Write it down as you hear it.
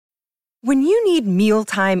When you need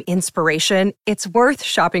mealtime inspiration, it's worth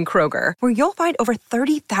shopping Kroger, where you'll find over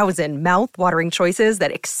 30,000 mouth-watering choices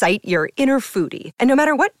that excite your inner foodie. And no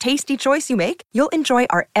matter what tasty choice you make, you'll enjoy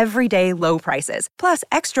our everyday low prices, plus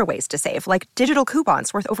extra ways to save, like digital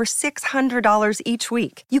coupons worth over $600 each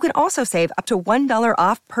week. You can also save up to $1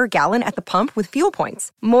 off per gallon at the pump with fuel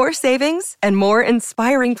points. More savings and more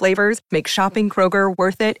inspiring flavors make shopping Kroger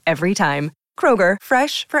worth it every time. Kroger,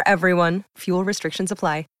 fresh for everyone. Fuel restrictions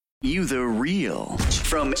apply. You the real.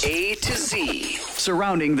 From A to Z.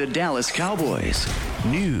 Surrounding the Dallas Cowboys.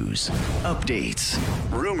 News, updates,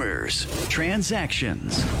 rumors,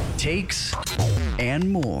 transactions, takes,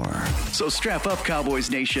 and more. So strap up,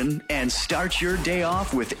 Cowboys Nation, and start your day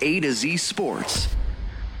off with A to Z Sports.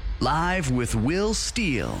 Live with Will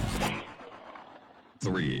Steele.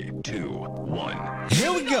 3, 2, 1.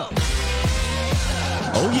 Here we go.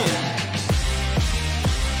 Oh, yeah.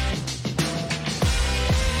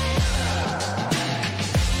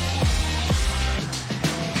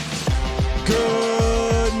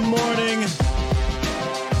 Good morning,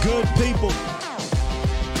 good people.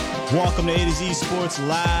 Welcome to A to Z Sports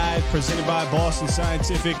Live, presented by Boston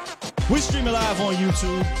Scientific. We're streaming live on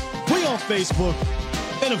YouTube. We on Facebook.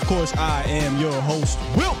 And, of course, I am your host,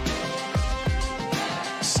 Will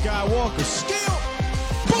Skywalker. Still,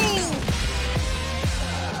 boom!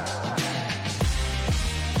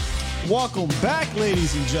 Welcome back,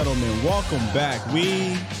 ladies and gentlemen. Welcome back.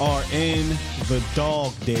 We are in the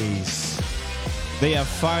dog days. They have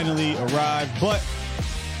finally arrived, but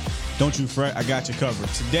don't you fret, I got you covered.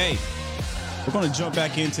 Today, we're going to jump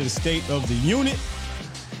back into the state of the unit,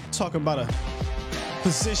 talking about a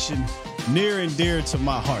position near and dear to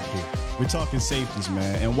my heart here. We're talking safeties,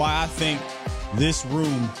 man, and why I think this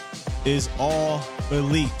room is all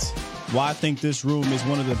elite, why I think this room is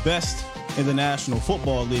one of the best in the National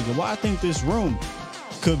Football League, and why I think this room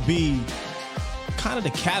could be kind of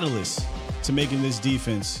the catalyst to making this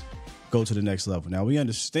defense go to the next level. Now, we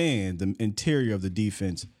understand the interior of the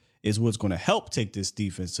defense is what's going to help take this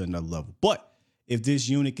defense to another level. But if this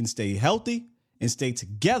unit can stay healthy and stay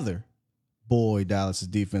together, boy, Dallas'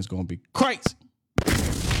 defense is going to be crazy.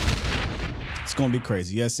 It's going to be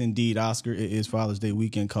crazy. Yes, indeed, Oscar. It is Father's Day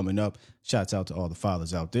weekend coming up. Shouts out to all the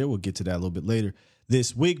fathers out there. We'll get to that a little bit later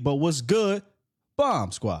this week. But what's good?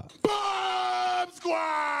 Bomb Squad. Bomb Squad!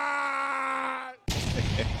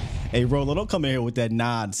 Hey, Rolo, don't come in here with that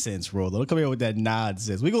nonsense, Rolo. Don't come here with that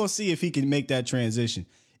nonsense. We're going to see if he can make that transition,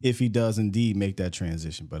 if he does indeed make that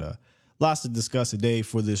transition. But lots to discuss today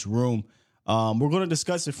for this room. We're going to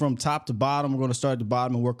discuss it from top to bottom. We're going to start at the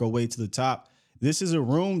bottom and work our way to the top. This is a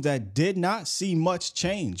room that did not see much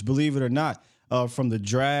change, believe it or not, from the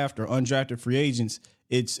draft or undrafted free agents.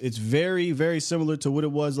 It's very, very similar to what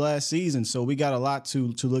it was last season. So we got a lot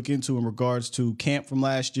to look into in regards to camp from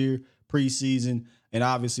last year, preseason, and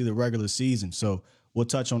obviously the regular season. So we'll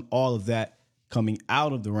touch on all of that coming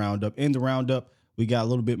out of the roundup. In the roundup, we got a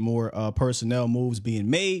little bit more personnel moves being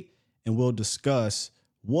made, and we'll discuss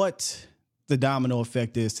what the domino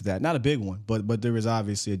effect is to that. Not a big one, but there is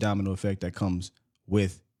obviously a domino effect that comes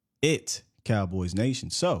with it, Cowboys Nation.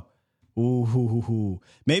 So,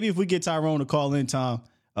 maybe if we get Tyrone to call in, Tom,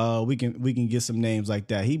 we can get some names like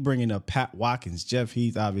that. He bringing up Pat Watkins, Jeff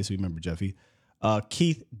Heath, obviously remember Jeff Heath,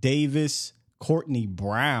 Keith Davis, Courtney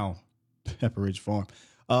Brown, Pepper Ridge Farm,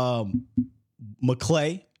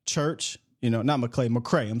 McClay, Church,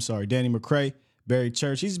 McCray, I'm sorry, Danny McCray, Barry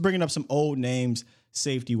Church. He's bringing up some old names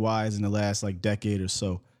safety-wise in the last, decade or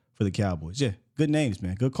so for the Cowboys. Yeah, good names,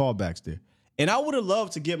 man. Good callbacks there. And I would have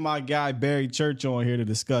loved to get my guy Barry Church on here to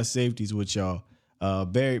discuss safeties with y'all.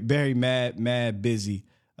 Barry mad busy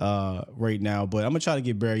right now, but I'm going to try to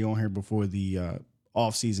get Barry on here before the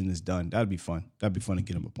offseason is done. That'd be fun. That'd be fun to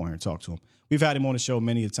get him up on here and talk to him. We've had him on the show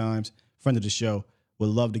many a times. Friend of the show. Would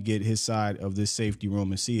love to get his side of this safety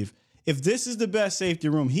room and see if this is the best safety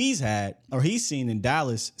room he's had or he's seen in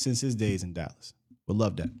Dallas since his days in Dallas. Would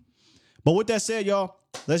love that. But with that said, y'all,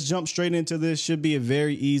 let's jump straight into this. Should be a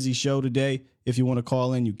very easy show today. If you want to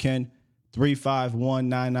call in, you can.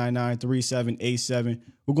 351-999-3787.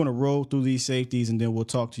 We're going to roll through these safeties, and then we'll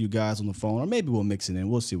talk to you guys on the phone, or maybe we'll mix it in.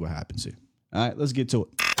 We'll see what happens here. All right, let's get to it.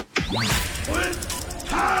 It's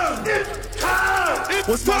time! It's time! It's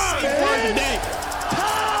What's my time! safe word today?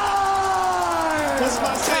 Time! What's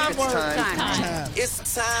my safe word? Time. It's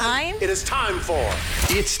Time? It is time for...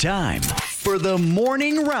 It's time for the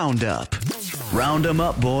morning roundup. Round 'em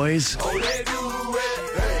up, boys.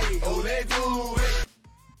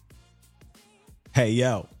 Hey,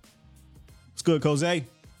 yo. What's good, Jose?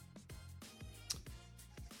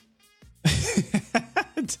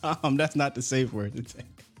 Tom, that's not the safe word to take.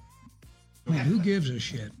 Man, who gives a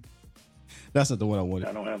shit? That's not the one I wanted.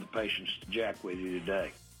 I don't have the patience to jack with you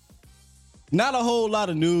today. Not a whole lot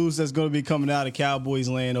of news that's going to be coming out of Cowboys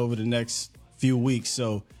land over the next few weeks.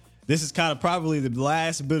 So this is kind of probably the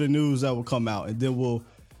last bit of news that will come out. And then we'll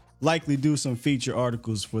likely do some feature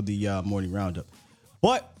articles for the morning roundup.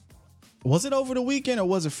 But was it over the weekend or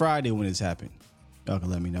was it Friday when this happened? Y'all can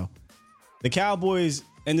let me know. The Cowboys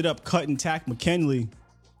ended up cutting Takk McKinley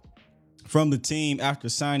from the team after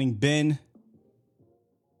signing Ben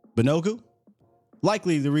Banogu.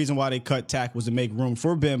 Likely the reason why they cut Takk was to make room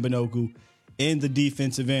for Ben Banogu in the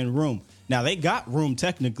defensive end room. Now, they got room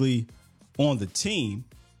technically on the team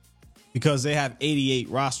because they have 88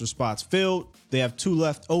 roster spots filled. They have 2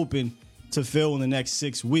 left open to fill in the next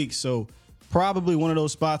 6 weeks. So probably one of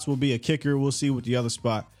those spots will be a kicker. We'll see what the other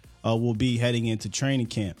spot will be heading into training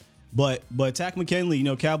camp. But Takk McKinley,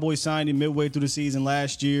 Cowboys signed him midway through the season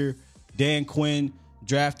last year. Dan Quinn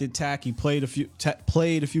drafted Takk. He played a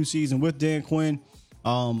few seasons with Dan Quinn.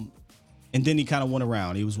 And then he kind of went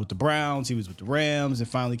around. He was with the Browns. He was with the Rams and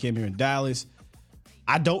finally came here in Dallas.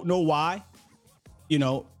 I don't know why,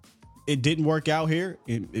 it didn't work out here.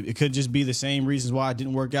 It could just be the same reasons why it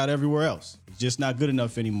didn't work out everywhere else. It's just not good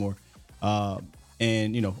enough anymore.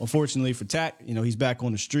 Unfortunately for Takk, he's back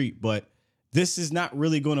on the street, but this is not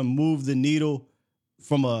really going to move the needle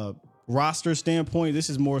from a roster standpoint. This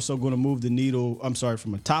is more so going to move the needle,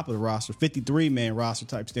 from a top of the roster, 53-man roster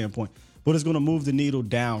type standpoint, but it's going to move the needle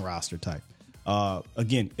down roster type.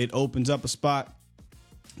 Again, it opens up a spot.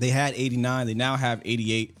 They had 89. They now have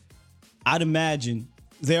 88. I'd imagine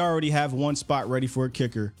they already have one spot ready for a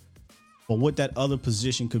kicker, but what that other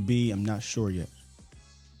position could be, I'm not sure yet.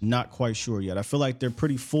 Not quite sure yet. I feel like they're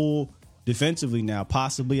pretty full defensively now,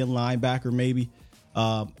 possibly a linebacker maybe.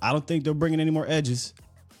 I don't think they're bringing any more edges.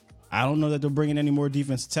 I don't know that they're bringing any more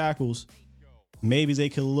defensive tackles. Maybe they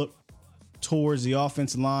could look towards the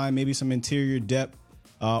offensive line, maybe some interior depth.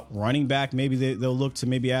 Running back, maybe they'll look to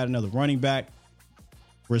maybe add another running back,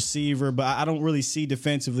 receiver, but I don't really see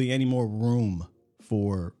defensively any more room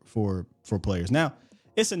for players. Now,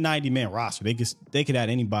 it's a 90-man roster. They could add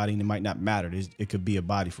anybody, and it might not matter. It could be a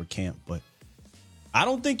body for camp, but I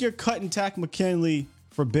don't think you're cutting Takk McKinley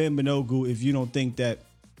for Ben Banogu if you don't think that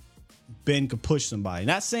Ben could push somebody.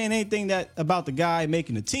 Not saying anything about the guy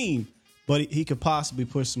making the team, but he could possibly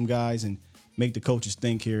push some guys and make the coaches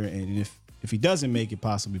think here. And if he doesn't make it,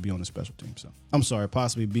 possibly be on the special team. So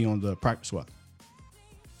possibly be on the practice squad.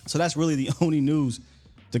 So that's really the only news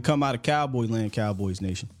to come out of Cowboy land, Cowboys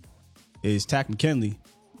Nation, is Takk McKinley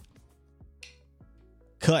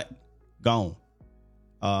cut, gone.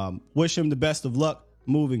 Wish him the best of luck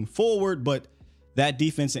moving forward, but that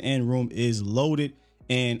defensive end room is loaded.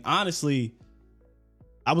 And honestly,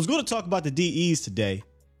 I was going to talk about the DEs today,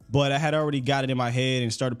 but I had already got it in my head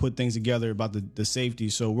and started to put things together about the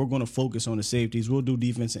safeties. So we're going to focus on the safeties. We'll do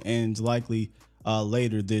defensive ends likely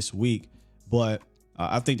later this week. But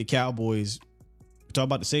I think the Cowboys, talk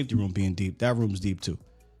about the safety room being deep. That room's deep too.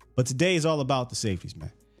 But today is all about the safeties,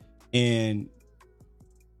 man. And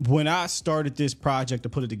when I started this project to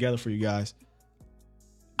put it together for you guys,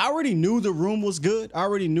 I already knew the room was good. I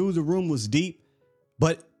already knew the room was deep,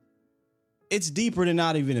 but it's deeper than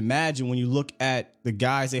I'd even imagine when you look at the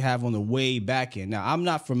guys they have on the way back end. Now, I'm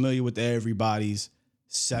not familiar with everybody's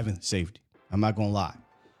seventh safety. I'm not going to lie.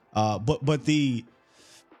 But the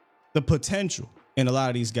potential in a lot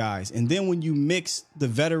of these guys. And then when you mix the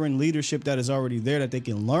veteran leadership that is already there that they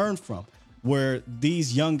can learn from, where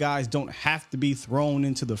these young guys don't have to be thrown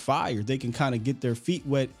into the fire. They can kind of get their feet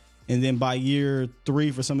wet. And then by year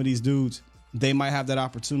 3 for some of these dudes, they might have that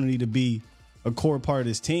opportunity to be a core part of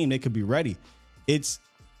this team. They could be ready. It's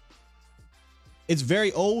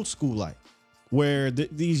very old school like, where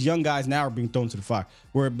these young guys now are being thrown to the fire.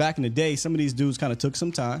 Where back in the day, some of these dudes kind of took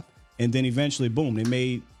some time and then eventually, boom,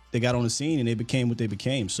 they got on the scene and they became what they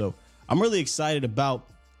became. So I'm really excited about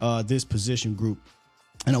this position group.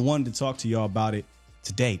 And I wanted to talk to y'all about it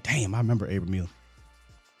today. Damn, I remember Abram Miller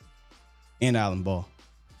and Alan Ball.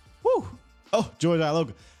 Woo! Oh, George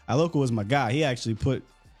Iloka. Iloka was my guy. He actually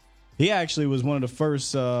was one of the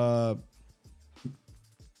first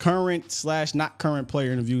current/not current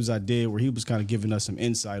player interviews I did, where he was kind of giving us some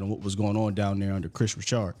insight on what was going on down there under Chris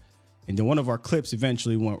Richard. And then one of our clips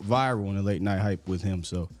eventually went viral in the late night hype with him.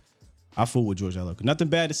 So I fooled with George Iloka. Nothing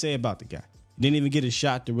bad to say about the guy. Didn't even get a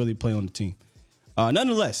shot to really play on the team.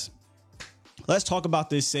 Nonetheless, let's talk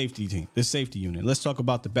about this safety team, this safety unit. Let's talk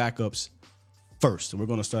about the backups first. And we're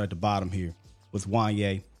going to start at the bottom here with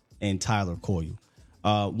Wanye and Tyler Coyle.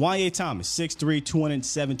 Wanye Thomas, 6'3",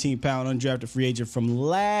 217-pound, undrafted free agent from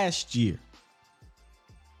last year.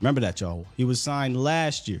 Remember that, y'all. He was signed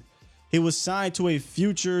last year. He was signed to a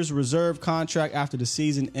futures reserve contract after the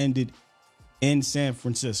season ended in San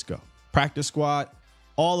Francisco. Practice squad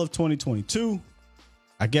all of 2022.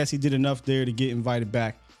 I guess he did enough there to get invited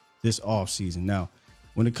back this offseason. Now,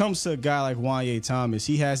 when it comes to a guy like Wanye Thomas,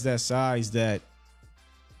 he has that size that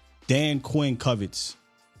Dan Quinn covets.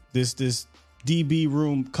 This DB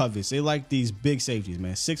room covets. They like these big safeties,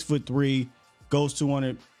 man. 6'3", goes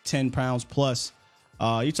 210 pounds plus.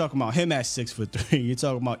 You're talking about him at 6'3". You're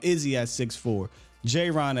talking about Izzy at 6'4",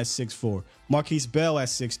 J-Ron at 6'4", Marquise Bell at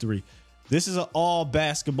 6'3". This is an all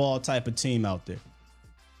basketball type of team out there.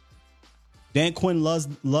 Dan Quinn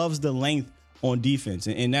loves the length on defense,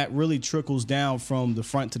 and that really trickles down from the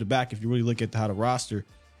front to the back if you really look at how the roster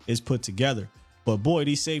is put together. But boy,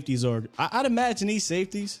 these safeties are. I'd imagine these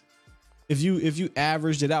safeties, if you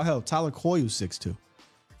averaged it out, hell, Tyler Coyle's 6'2".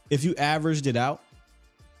 If you averaged it out,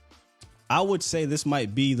 I would say this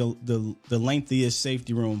might be the lengthiest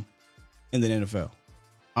safety room in the NFL.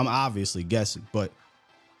 I'm obviously guessing, but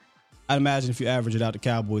I'd imagine if you average it out, the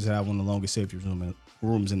Cowboys have one of the longest safety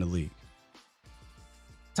rooms in the league.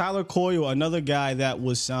 Tyler Coyle, another guy that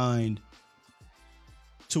was signed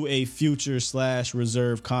to a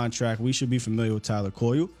future/reserve contract. We should be familiar with Tyler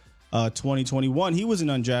Coyle. 2021, he was an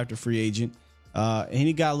undrafted free agent, and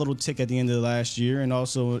he got a little tick at the end of the last year and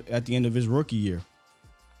also at the end of his rookie year.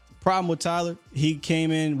 Problem with Tyler, he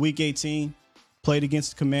came in week 18, played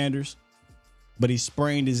against the Commanders, but he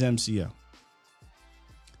sprained his MCL.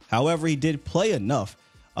 However, he did play enough.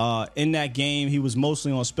 In that game, he was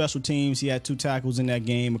mostly on special teams. He had 2 tackles in that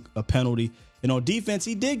game, a penalty. And on defense,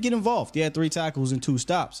 he did get involved. He had 3 tackles and 2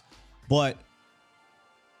 stops. But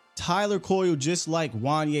Tyler Coyle, just like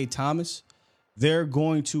Wanye Thomas, they're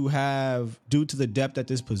going to have, due to the depth at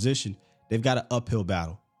this position, they've got an uphill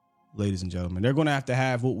battle, ladies and gentlemen. They're going to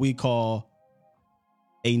have what we call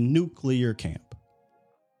a nuclear camp.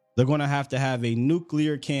 They're going to have a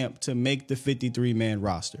nuclear camp to make the 53-man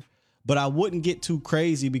roster. But I wouldn't get too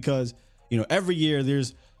crazy because, every year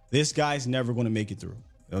there's this guy's never going to make it through.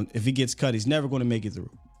 If he gets cut, he's never going to make it through.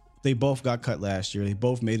 They both got cut last year. They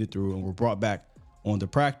both made it through and were brought back on the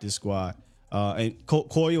practice squad. And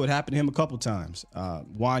Coyle, it happened to him a couple times.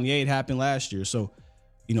 Wanye, it happened last year. So,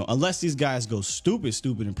 unless these guys go stupid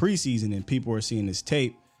in preseason and people are seeing this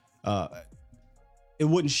tape, it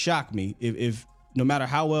wouldn't shock me if no matter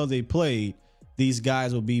how well they played, these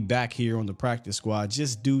guys will be back here on the practice squad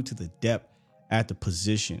just due to the depth at the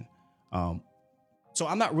position. So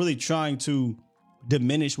I'm not really trying to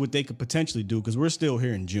diminish what they could potentially do because we're still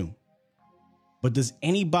here in June. But does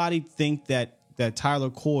anybody think that Tyler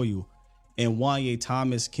Coyle and Wanye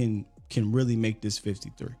Thomas can really make this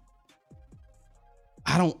 53?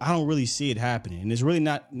 I don't really see it happening. And it's really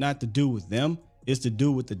not to do with them. It's to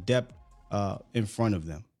do with the depth in front of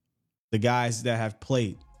them. The guys that have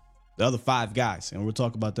played. The other 5 guys, and we'll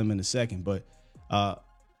talk about them in a second. But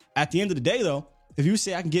at the end of the day, though, if you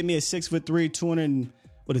say I can get me a 6'3",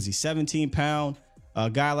 17-pound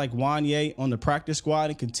guy like Wanye on the practice squad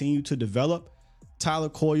and continue to develop, Tyler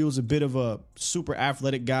Coyle is a bit of a super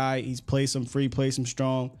athletic guy. He's played some free, played some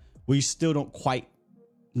strong. We still don't quite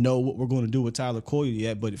know what we're going to do with Tyler Coyle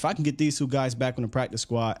yet. But if I can get these 2 guys back on the practice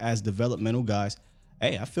squad as developmental guys,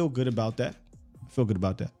 hey, I feel good about that.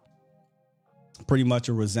 Pretty much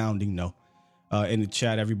a resounding no. In the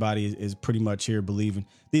chat, everybody is pretty much here believing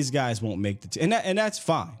these guys won't make the team. And that's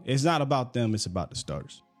fine. It's not about them. It's about the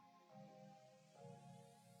starters.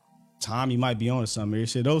 Tom, you might be on to something here. He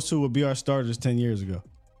said those 2 would be our starters 10 years ago.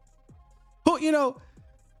 Who,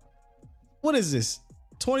 what is this?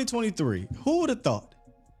 2023. Who would have thought?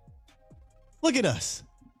 Look at us.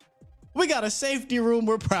 We got a safety room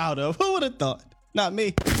we're proud of. Who would have thought? Not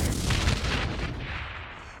me.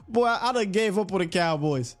 Boy, I done gave up on the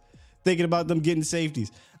Cowboys thinking about them getting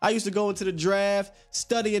safeties. I used to go into the draft,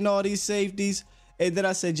 studying all these safeties, and then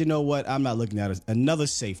I said, you know what? I'm not looking at another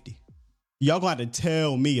safety. Y'all gonna have to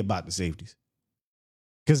tell me about the safeties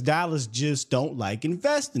because Dallas just don't like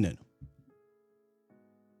investing in them.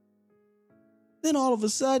 Then all of a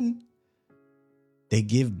sudden, they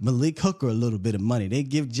give Malik Hooker a little bit of money. They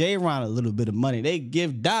give J-Ron a little bit of money. They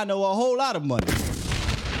give Dino a whole lot of money.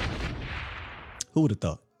 Who would have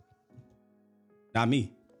thought? Not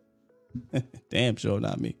me. Damn sure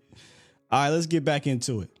not me. All right, let's get back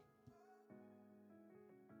into it.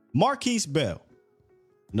 Marquise Bell,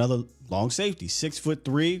 another long safety,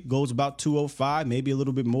 6'3", goes about 205, maybe a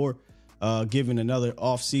little bit more, given another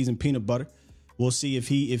off-season peanut butter. We'll see if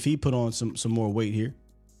he put on some more weight here.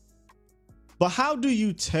 But how do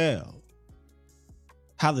you tell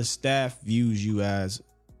how the staff views you as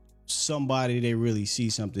somebody they really see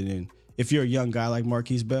something in if you're a young guy like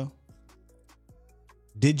Marquise Bell?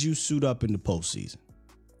 did you suit up in the postseason?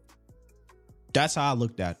 That's how I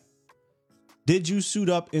looked at it. Did you suit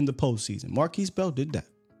up in the postseason? Marquise Bell did that.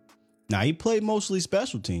 Now, he played mostly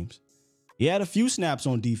special teams. He had a few snaps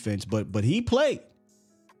on defense, but he played.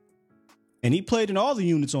 And he played in all the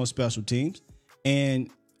units on special teams. And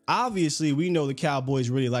obviously, we know the Cowboys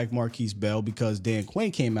really like Marquise Bell because Dan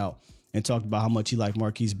Quinn came out and talked about how much he liked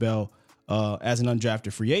Marquise Bell as an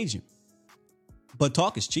undrafted free agent. But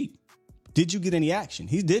talk is cheap. Did you get any action?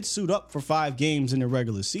 He did suit up for 5 games in the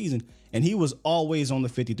regular season, and he was always on the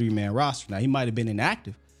 53-man roster. Now, he might have been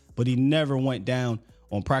inactive, but he never went down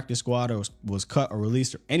on practice squad or was cut or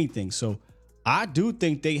released or anything. So I do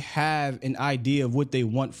think they have an idea of what they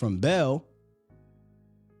want from Bell,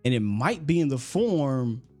 and it might be in the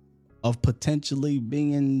form of potentially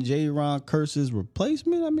being J-Ron Curse's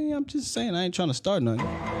replacement. I mean, I'm just saying, I ain't trying to start nothing.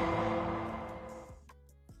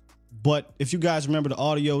 But if you guys remember the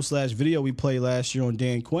audio/video we played last year on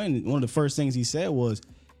Dan Quinn, one of the first things he said was,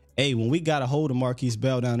 hey, when we got a hold of Marquise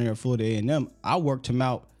Bell down there at Florida A&M, I worked him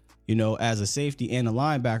out, as a safety and a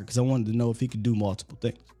linebacker because I wanted to know if he could do multiple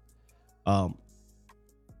things.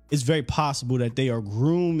 It's very possible that they are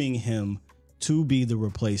grooming him to be the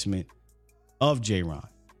replacement of J-Ron.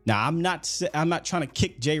 Now, I'm not trying to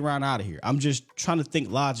kick J-Ron out of here. I'm just trying to think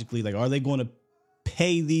logically, like, are they going to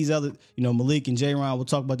pay these other, Malik and J-Ron, we'll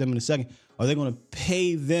talk about them in a second. Are they going to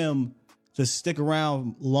pay them to stick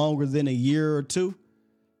around longer than a year or two?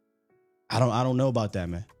 I don't know about that,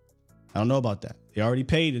 man. I don't know about that. They already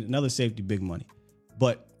paid another safety big money.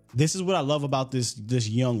 But this is what I love about this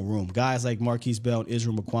young room. Guys like Marquise Bell and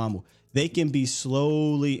Israel Mukuamu, they can be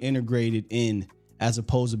slowly integrated in as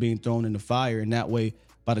opposed to being thrown in the fire. And that way,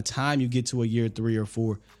 by the time you get to a year 3 or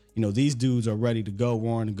 4, these dudes are ready to go,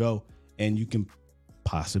 roaring to go. And you can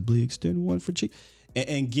possibly extend one for cheap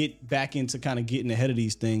and get back into kind of getting ahead of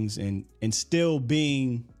these things and still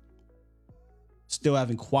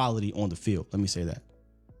having quality on the field. Let me say that.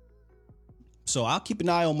 So I'll keep an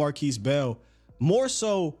eye on Marquise Bell, more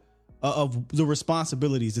so of the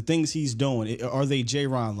responsibilities, the things he's doing. Are they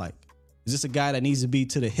J-Ron like? Is this a guy that needs to be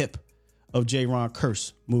to the hip of J-Ron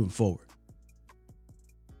Curse moving forward?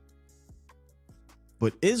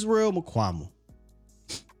 But Israel Mukuamu,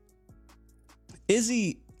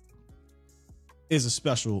 Izzy is a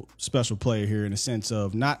special player here in the sense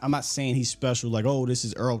of I'm not saying he's special like, oh, this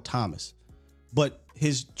is Earl Thomas, but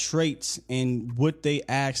his traits and what they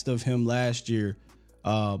asked of him last year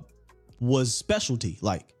was specialty.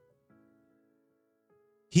 Like,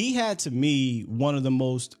 he had, to me, one of the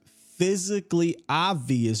most physically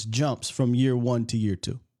obvious jumps from year 1 to year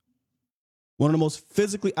 2. One of the most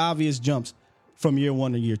physically obvious jumps from year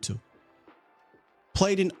 1 to year 2.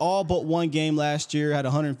 Played in all but one game last year, had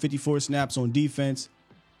 154 snaps on defense,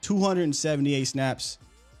 278 snaps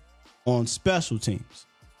on special teams.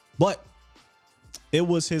 But it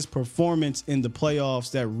was his performance in the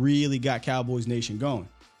playoffs that really got Cowboys Nation going,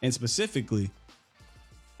 and specifically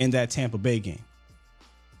in that Tampa Bay game.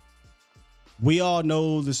 We all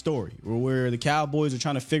know the story where the Cowboys are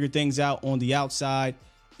trying to figure things out on the outside,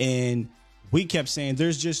 and we kept saying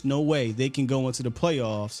there's just no way they can go into the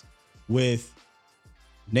playoffs with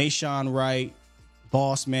Nashawn Wright,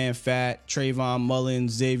 Boss Man Fat, Trayvon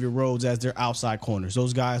Mullins, Xavier Rhodes as their outside corners.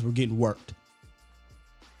 Those guys were getting worked.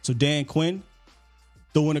 So Dan Quinn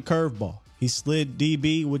throwing a curveball. He slid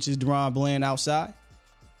DB, which is Deron Bland, outside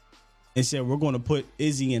and said, we're going to put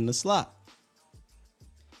Izzy in the slot.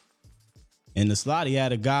 In the slot, he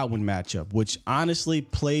had a Godwin matchup, which honestly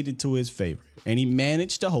played into his favor, and he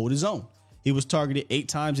managed to hold his own. He was targeted 8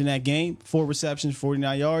 times in that game, 4 receptions,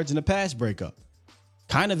 49 yards, and a pass breakup.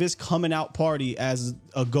 Kind of his coming out party as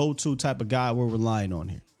a go-to type of guy we're relying on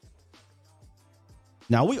here.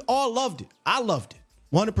 Now, we all loved it. I loved it.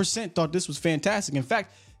 100% thought this was fantastic. In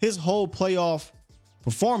fact, his whole playoff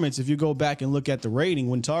performance, if you go back and look at the rating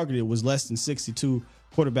when targeted, was less than 62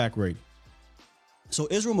 quarterback rating. So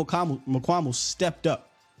Israel Mukuamu stepped up.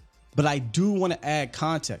 But I do want to add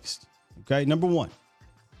context. Okay, number one,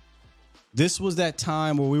 this was that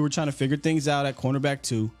time where we were trying to figure things out at cornerback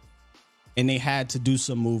 2, and they had to do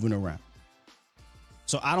some moving around.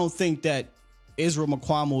 So I don't think that Israel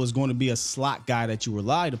Mukuamu is going to be a slot guy that you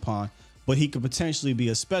relied upon, but he could potentially be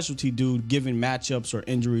a specialty dude given matchups or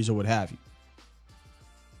injuries or what have you.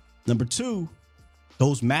 Number 2,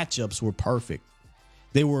 those matchups were perfect.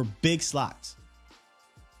 They were big slots.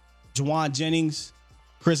 Juwan Jennings,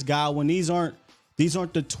 Chris Godwin, these aren't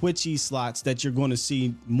the twitchy slots that you're going to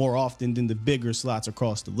see more often than the bigger slots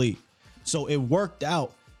across the league. So it worked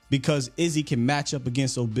out because Izzy can match up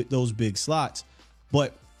against those big slots.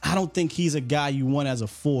 But I don't think he's a guy you want as a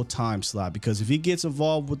full-time slot, because if he gets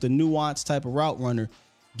involved with the nuance type of route runner,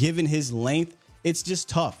 given his length, it's just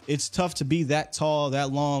tough. It's tough to be that tall,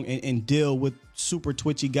 that long, and deal with super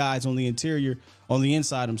twitchy guys on the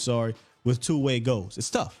inside, with two-way goals. It's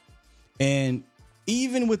tough. And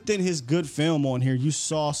even within his good film on here, you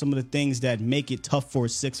saw some of the things that make it tough for a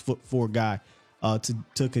 6'4" guy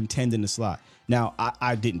to contend in the slot. Now,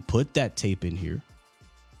 I didn't put that tape in here,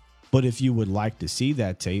 but if you would like to see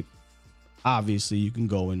that tape, obviously you can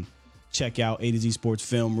go and check out A to Z Sports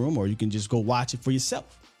Film Room, or you can just go watch it for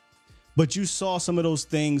yourself. But you saw some of those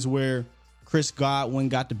things where Chris Godwin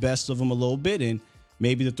got the best of him a little bit, and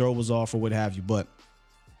maybe the throw was off or what have you. But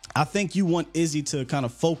I think you want Izzy to kind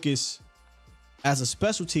of focus as a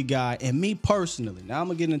specialty guy. And me personally, now I'm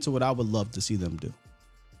going to get into what I would love to see them do.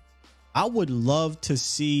 I would love to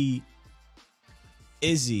see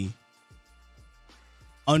Izzy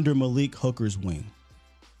under Malik Hooker's wing.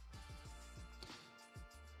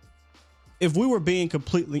 If we were being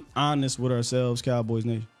completely honest with ourselves, Cowboys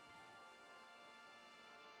Nation,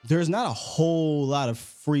 there's not a whole lot of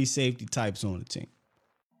free safety types on the team.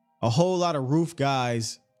 A whole lot of roof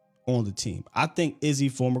guys on the team. I think Izzy,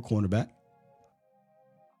 former cornerback,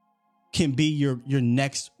 can be your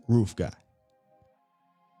next roof guy.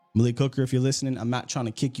 Malik Hooker, if you're listening, I'm not trying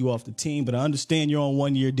to kick you off the team, but I understand you're on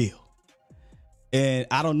 1-year deal. And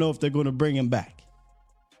I don't know if they're going to bring him back.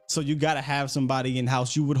 So you got to have somebody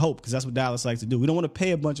in-house, you would hope, because that's what Dallas likes to do. We don't want to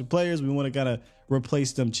pay a bunch of players. We want to kind of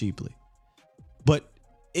replace them cheaply. But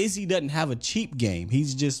Izzy doesn't have a cheap game.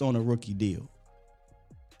 He's just on a rookie deal.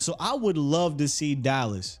 So I would love to see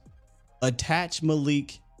Dallas attach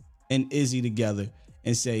Malik and Izzy together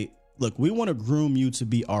and say, look, we want to groom you to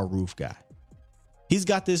be our roof guy. He's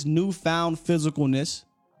got this newfound physicalness.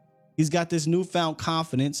 He's got this newfound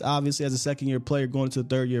confidence, obviously, as a second-year player going to a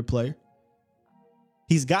third-year player.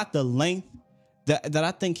 He's got the length that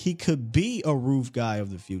I think he could be a roof guy of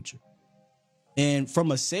the future. And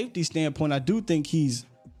from a safety standpoint, I do think he's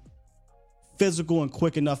physical and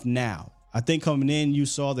quick enough now. I think coming in, you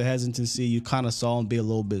saw the hesitancy. You kind of saw him be a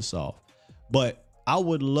little bit soft. But I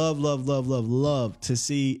would love to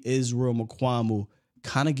see Israel Mukuamu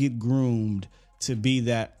kind of get groomed to be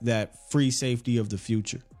that free safety of the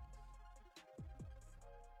future.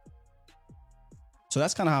 So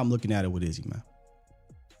that's kind of how I'm looking at it with Izzy, man.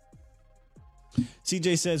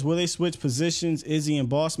 CJ says, will they switch positions, Izzy and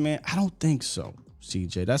Boss Man? I don't think so,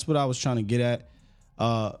 CJ. That's what I was trying to get at.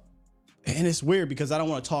 And it's weird because I don't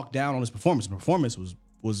want to talk down on his performance. The performance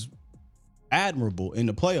was admirable in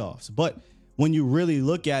the playoffs. But when you really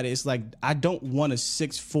look at it, it's like I don't want a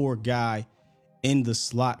 6'4" guy in the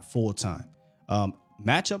slot full time.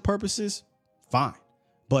 Matchup purposes, fine.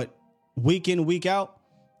 But week in, week out,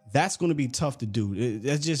 that's going to be tough to do.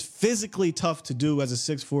 It's just physically tough to do as a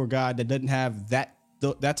 6'4" guy that doesn't have that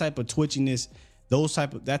type of twitchiness,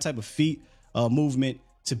 that type of feet movement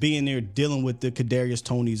to be in there dealing with the Kadarius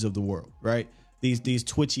Tonys of the world, right? These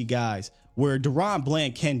twitchy guys where Deron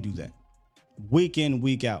Bland can do that week in,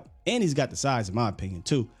 week out. And he's got the size, in my opinion,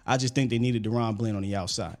 too. I just think they needed Deron Bland on the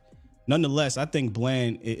outside. Nonetheless, I think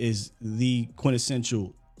Bland is the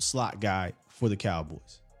quintessential slot guy for the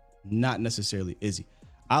Cowboys, not necessarily Izzy.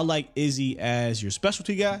 I like Izzy as your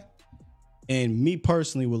specialty guy, and me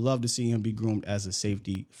personally would love to see him be groomed as a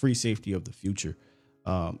safety, free safety of the future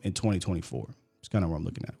in 2024. It's kind of where I'm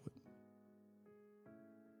looking at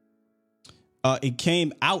it. It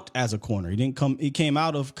came out as a corner. He came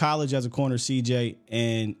out of college as a corner, CJ,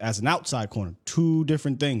 and as an outside corner. Two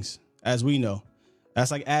different things, as we know. That's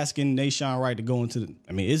like asking Nashawn Wright to go into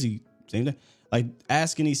Izzy, same thing. Like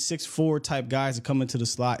asking these 6'4" type guys to come into the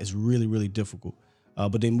slot is really, really difficult.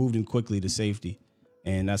 But they moved him quickly to safety,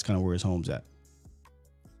 and that's kind of where his home's at.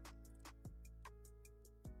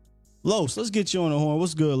 Los, let's get you on the horn.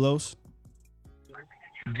 What's good, Los?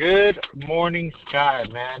 Good morning, Sky,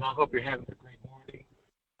 man. I hope you're having a great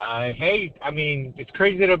morning. It's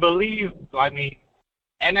crazy to believe.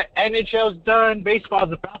 NHL's done.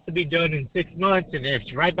 Baseball's about to be done in 6 months, and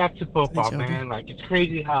it's right back to football, man. Like, it's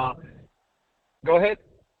crazy how. Go ahead.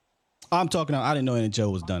 I'm talking. I didn't know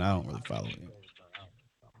NHL was done. I don't really follow it.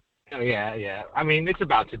 Oh, yeah. It's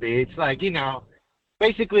about to be. It's like,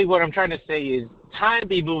 basically what I'm trying to say is time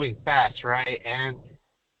be moving fast, right? And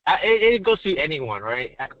it goes to anyone,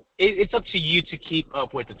 right? It's up to you to keep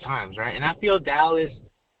up with the times, right? And I feel Dallas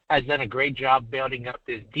has done a great job building up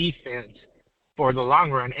this defense for the long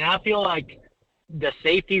run. And I feel like the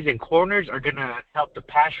safeties and corners are going to help the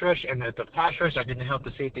pass rush, and the pass rush are going to help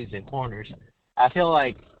the safeties and corners. I feel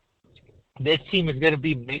like this team is going to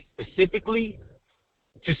be made specifically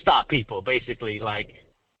to stop people, basically. Like,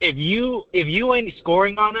 if you ain't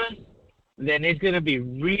scoring on us, then it's going to be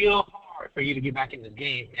real hard for you to get back in this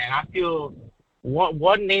game. And I feel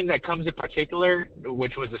one name that comes in particular,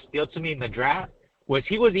 which was a steal to me in the draft, was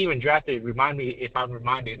he was even drafted. Remind me if I'm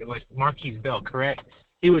reminded. It was Marquise Bell, correct?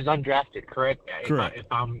 He was undrafted, correct? Correct. If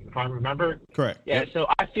I remember. Correct. Yeah. Yep. So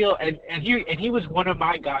I feel, and he was one of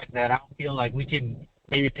my guys that I feel like we can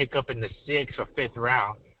maybe pick up in the 6th or 5th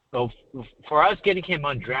round. So for us getting him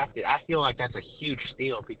undrafted, I feel like that's a huge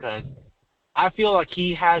steal because I feel like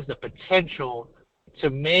he has the potential to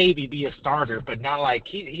maybe be a starter, but not like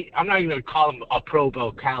I'm not even gonna call him a Pro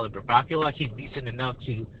Bowl caliber, but I feel like he's decent enough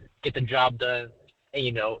to get the job done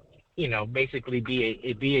and basically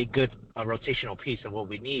be a good rotational piece of what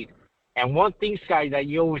we need. And one thing, Sky, that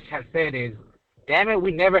you always have said is, damn it,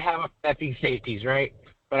 we never have effing safeties, right?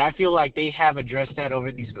 But I feel like they have addressed that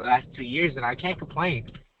over these last 2 years, and I can't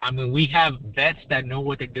complain. I mean, we have vets that know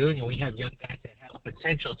what they're doing, and we have young guys that have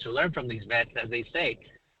potential to learn from these vets, as they say.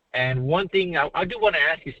 And one thing I do want to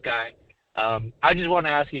ask you, Sky, I just want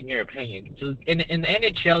to ask you in your opinion. So in the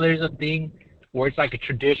NHL, there's a thing where it's like a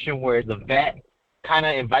tradition where the vet kind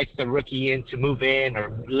of invites the rookie in to move in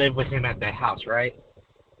or live with him at the house, right?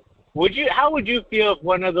 How would you feel if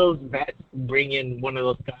one of those vets bring in one of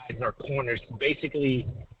those guys or corners to basically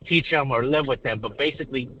teach them or live with them, but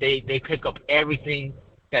basically they pick up everything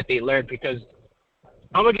that they learned? Because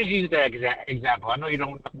I'm gonna just use that example. I know you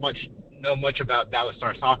don't know much about Dallas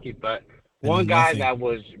Stars hockey, but one guy that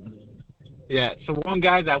was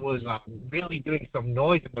really doing some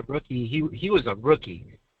noise in the rookie. He was a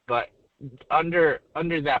rookie, but under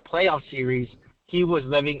that playoff series, he was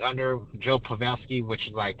living under Joe Pavelski, which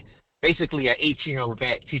is like basically an 18-year-old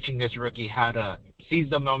vet teaching this rookie how to seize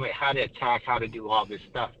the moment, how to attack, how to do all this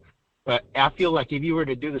stuff. But I feel like if you were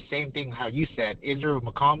to do the same thing, how you said, Israel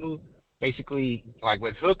McComu, basically like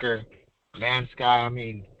with Hooker, man, Sky, I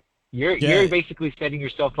mean, you're basically setting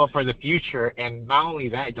yourself up for the future. And not only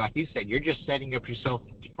that, like you said, you're just setting up yourself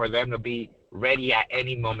for them to be ready at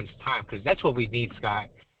any moment's time. Because that's what we need, Sky,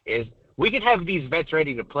 is we can have these vets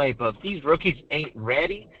ready to play, but if these rookies ain't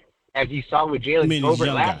ready, as you saw with Jalen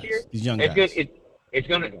Tolbert last year,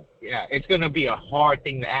 it's gonna be a hard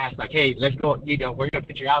thing to ask. Like, hey, let's go. We're gonna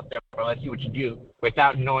put you out there, bro. Let's see what you do,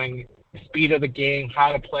 without knowing the speed of the game,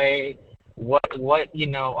 how to play, what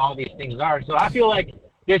all these things are. So I feel like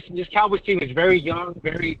this Cowboys team is very young,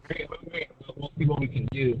 very hungry. We'll see what we can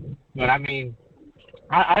do. But I mean,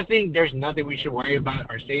 I think there's nothing we should worry about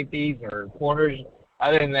our safeties or corners,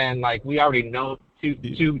 other than like we already know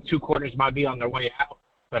two corners might be on their way out.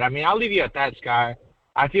 But I mean, I'll leave you at that, Sky.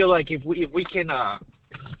 I feel like if we can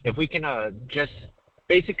just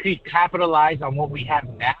basically capitalize on what we have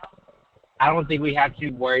now, I don't think we have to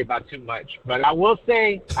worry about too much. But I will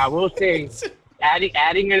say,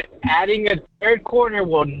 adding a third corner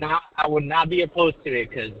I will not be opposed to it,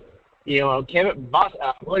 because Kevin Boss.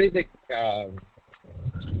 What is it?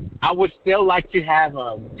 I would still like to have.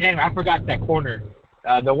 Damn, I forgot that corner.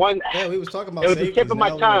 The one. Yeah, we was talking about. It was the tip of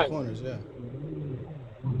my tongue. Corners, yeah.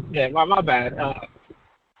 Yeah, my bad.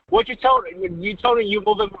 What you told him you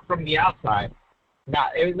moved him from the outside.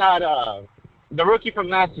 It was not the rookie from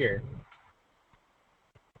last year.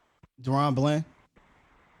 Deron Bland.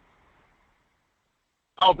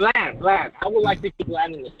 Oh, Bland. I would like to keep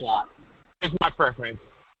Bland in the slot. That's my preference.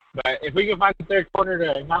 But if we can find the third corner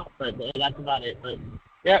to help, but that's about it. But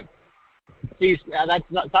yep. Jeez,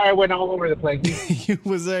 sorry I went all over the place. You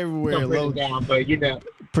was everywhere, Lo. Down, but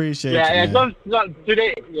Appreciate you. Yeah,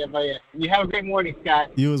 today. Yeah, but yeah. You have a great morning,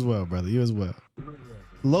 Scott. You as well, brother. You as well.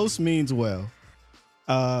 Los means well.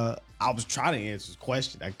 I was trying to answer his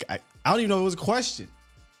question. I don't even know if it was a question.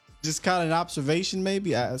 Just kind of an observation,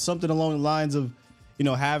 maybe something along the lines of,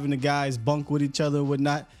 having the guys bunk with each other and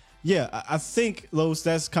whatnot. Yeah, I think, Los,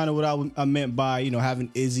 that's kind of what I meant by,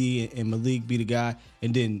 having Izzy and Malik be the guy,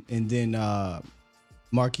 and then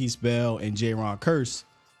Marquise Bell and J-Ron Curse,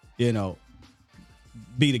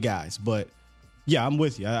 be the guys. But yeah, I'm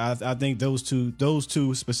with you. I think those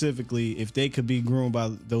two specifically, if they could be groomed by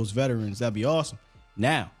those veterans, that'd be awesome.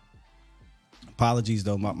 Now, apologies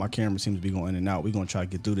though, my camera seems to be going in and out. We're gonna try to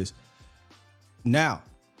get through this. Now,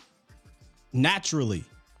 naturally,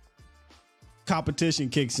 competition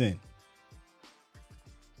kicks in.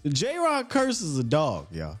 J-Ron Curse is a dog,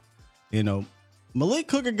 y'all. Malik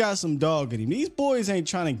Hooker got some dog in him. These boys ain't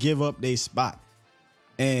trying to give up their spot.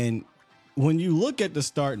 And when you look at the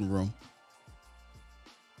starting room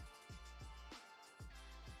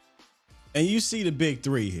and you see the big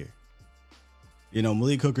three here,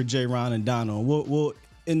 Malik Hooker, J-Ron, and Donald, we'll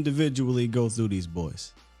individually go through these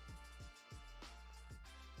boys.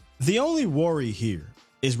 The only worry here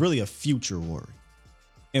is really a future worry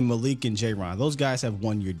in Malik and J-Ron. Those guys have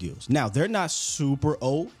 1-year deals. Now, they're not super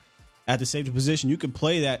old. at the safety position. You can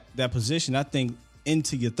play that position, I think,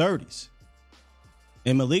 into your 30s.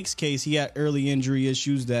 In Malik's case, he had early injury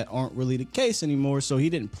issues that aren't really the case anymore, so he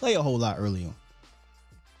didn't play a whole lot early on.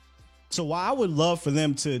 So while I would love for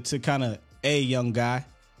them to kind of, young guy,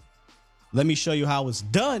 let me show you how it's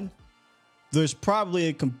done, there's probably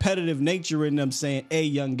a competitive nature in them saying,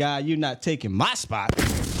 young guy, you're not taking my spot.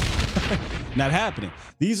 Not happening.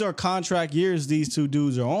 These are contract years these two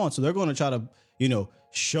dudes are on, so they're going to try to,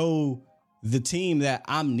 show the team that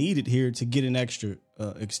I'm needed here to get an extra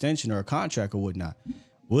extension or a contract or whatnot.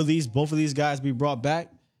 Will both of these guys be brought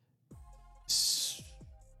back?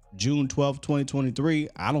 June 12th, 2023.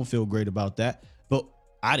 I don't feel great about that, but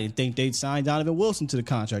I didn't think they'd sign Donovan Wilson to the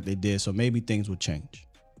contract they did, so maybe things would change.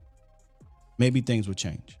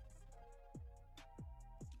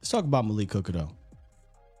 Let's talk about Malik Hooker, though.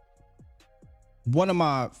 One of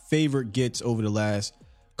my favorite gets over the last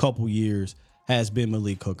couple years has been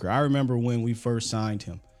Malik Hooker. I remember when we first signed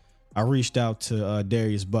him, I reached out to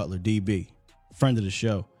Darius Butler, DB, friend of the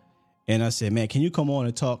show, and I said, man, can you come on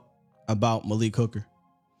and talk about Malik Hooker?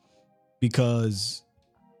 Because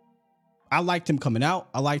I liked him coming out.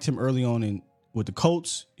 I liked him early on with the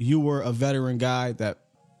Colts. You were a veteran guy that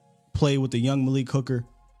played with the young Malik Hooker.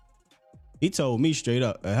 He told me straight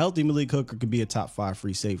up, a healthy Malik Hooker could be a top 5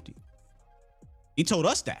 free safety. He told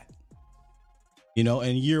us that. In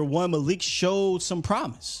year 1, Malik showed some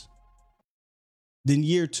promise. Then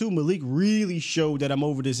year 2, Malik really showed that I'm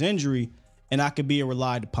over this injury and I could be a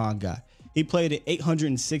relied upon guy. He played at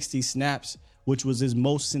 860 snaps, which was his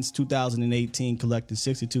most since 2018, collecting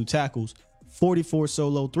 62 tackles, 44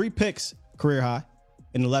 solo, 3 picks, career high,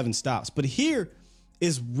 and 11 stops. But here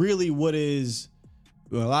is really what is,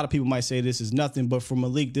 a lot of people might say this is nothing, but for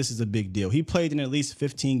Malik, this is a big deal. He played in at least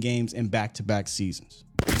 15 games in back-to-back seasons.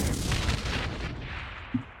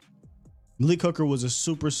 Malik Hooker was a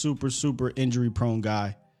super injury-prone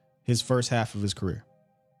guy his first half of his career.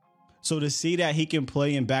 So to see that he can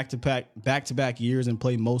play in back-to-back years and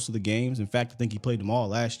play most of the games, in fact, I think he played them all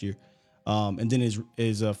last year, and then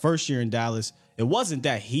his first year in Dallas, it wasn't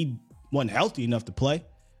that he wasn't healthy enough to play.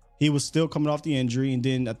 He was still coming off the injury, and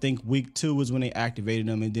then I think week 2 was when they activated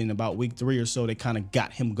him, and then about week 3 or so, they kind of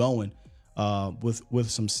got him going with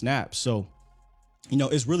some snaps. So,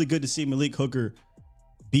 it's really good to see Malik Hooker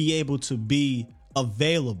be able to be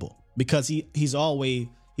available because he's always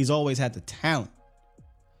had the talent.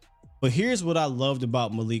 But here's what I loved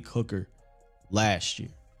about Malik Hooker last year.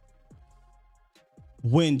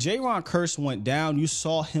 When Jaron Kearse went down, you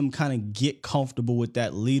saw him kind of get comfortable with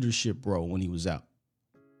that leadership role when he was out.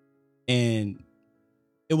 And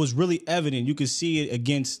it was really evident. You could see it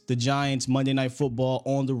against the Giants Monday Night Football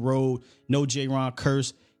on the road. No Jaron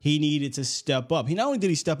Kearse. He needed to step up. Not only did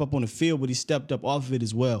he step up on the field, but he stepped up off of it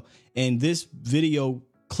as well. And this video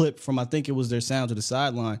clip from, I think it was their sound to the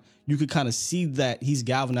sideline, you could kind of see that he's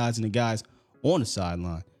galvanizing the guys on the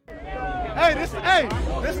sideline. This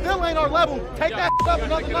still ain't our level. Take that up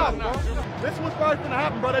another notch, bro. This is what's probably going to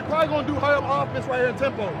happen, bro. They probably going to do high up offense right here in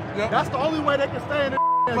tempo. Yep. That's the only way they can stay in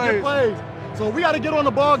and get plays. So we got to get on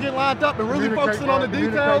the ball, get lined up, and really focusing on the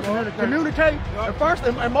details, communicate. And first,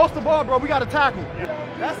 and most of all, bro, we got to tackle.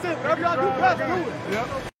 That's it. Whatever y'all do best, do it. Yep.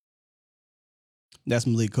 That's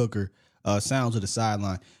Malik Hooker, sound to the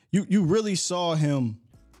sideline. You really saw him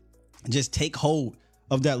just take hold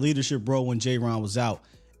of that leadership role when Jaron was out.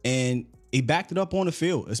 And he backed it up on the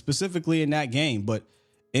field, specifically in that game. But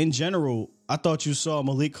in general, I thought you saw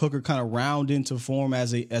Malik Hooker kind of round into form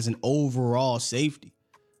as an overall safety.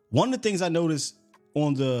 One of the things I noticed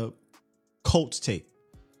on the Colts tape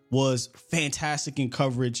was fantastic in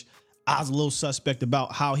coverage. I was a little suspect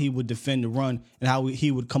about how he would defend the run and how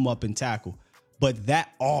he would come up and tackle. But that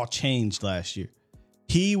all changed last year.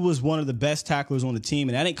 He was one of the best tacklers on the team,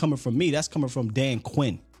 and that ain't coming from me. That's coming from Dan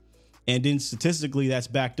Quinn. And then statistically, that's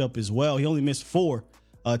backed up as well. He only missed 4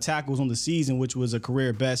 tackles on the season, which was a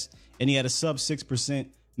career best. And he had a sub 6%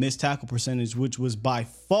 missed tackle percentage, which was by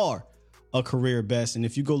far a career best. And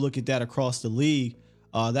if you go look at that across the league,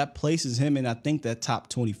 that places him in, I think, that top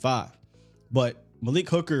 25. But Malik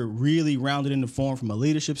Hooker really rounded into form from a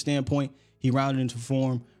leadership standpoint. He rounded into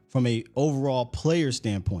form from a overall player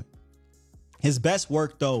standpoint. His best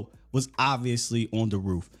work, though, was obviously on the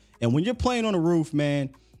roof. And when you're playing on the roof,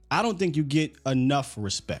 man, I don't think you get enough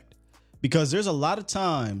respect, because there's a lot of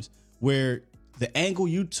times where the angle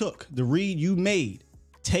you took, the read you made,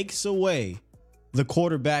 takes away the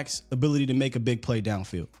quarterback's ability to make a big play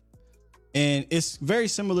downfield. And it's very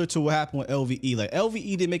similar to what happened with LVE. Like,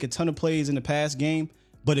 LVE didn't make a ton of plays in the past game,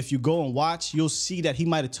 but if you go and watch, you'll see that he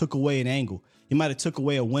might have took away an angle. He might have took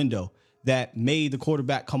away a window that made the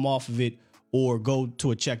quarterback come off of it or go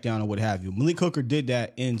to a check down or what have you. Malik Hooker did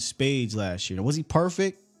that in spades last year. Was he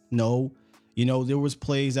perfect? No. There was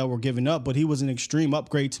plays that were given up, but he was an extreme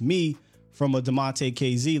upgrade to me from a DeMonte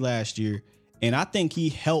KZ last year. And I think he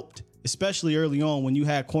helped, especially early on when you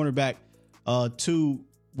had cornerback 2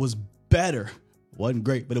 was better. Wasn't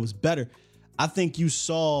great, but it was better. I think you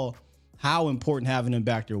saw how important having him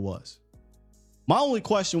back there was. My only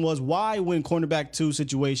question was why, when cornerback 2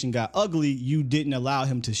 situation got ugly, you didn't allow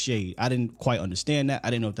him to shade. I didn't quite understand that.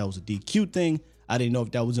 I didn't know if that was a DQ thing. I didn't know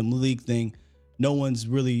if that was a Malik thing. No one's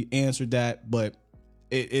really answered that, but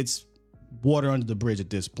it's water under the bridge at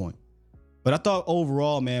this point. But I thought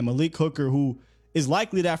overall, man, Malik Hooker, who is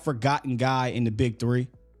likely that forgotten guy in the big 3,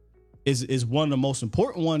 is one of the most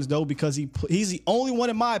important ones, though, because he's the only one,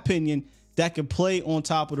 in my opinion, that can play on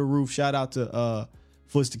top of the roof. Shout out to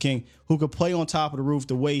Foots the King, who could play on top of the roof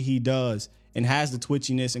the way he does and has the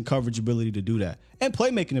twitchiness and coverage ability to do that, and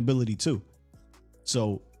playmaking ability too.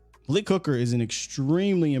 So Malik Hooker is an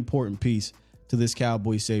extremely important piece to this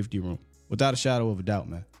Cowboys safety room, without a shadow of a doubt,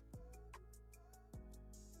 man.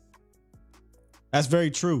 That's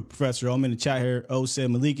very true, Professor. I'm in the chat here. O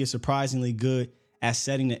said Malik is surprisingly good at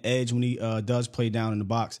setting the edge when he does play down in the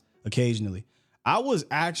box occasionally. I was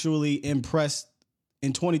actually impressed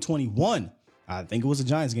in 2021. I think it was a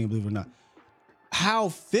Giants game, believe it or not, how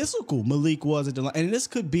physical Malik was at the line. And this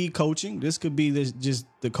could be coaching. This could be just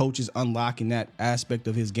the coaches unlocking that aspect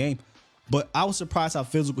of his game. But I was surprised how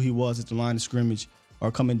physical he was at the line of scrimmage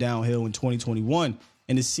or coming downhill in 2021.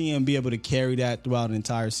 And to see him be able to carry that throughout an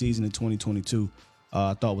entire season in 2022,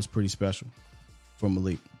 I thought was pretty special for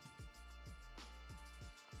Malik.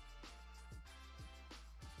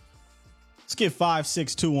 Let's get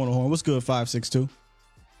 562 on the horn. What's good, 562?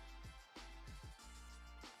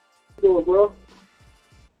 Doing, bro?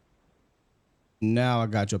 Now I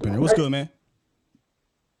got you up in there. What's good, man?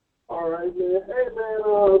 All right, man. Hey,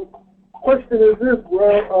 man. Question is this,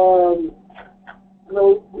 bro.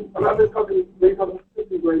 I've been talking about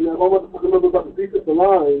Safety right now. I want to talk a little bit about the defensive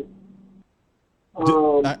line.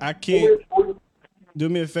 I can't. Do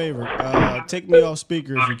me a favor. Take me off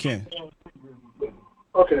speaker if you can.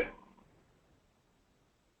 Okay.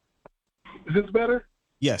 Is this better?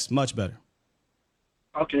 Yes, much better.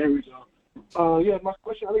 Okay, here we go. Yeah, my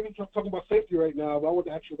question, I think we're talking about safety right now, but I want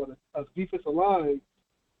to ask you about a defensive line.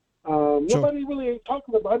 Sure. Nobody really ain't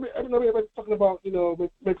talking about, I mean, everybody's talking about,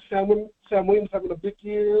 maybe Sam Williams having a big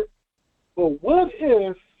year. But what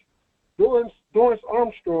if Dorrance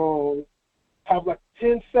Armstrong have like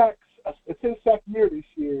 10 sacks, a 10-sack year this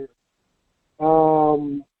year?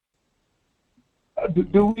 Do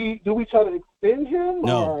we try to extend him?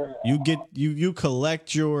 No, or? you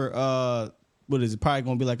collect your what is it? Probably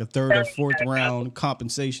going to be like a 3rd or 4th round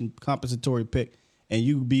compensatory pick, and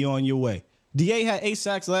you be on your way. DA had 8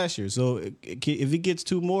 sacks last year, so if he gets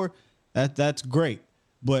 2 more, that's great.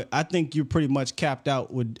 But I think you're pretty much capped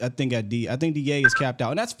out with. I think DA is capped out,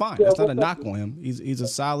 and that's fine. That's not a knock on him. He's a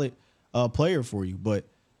solid player for you. But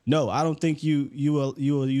no, I don't think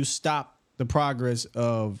you stop the progress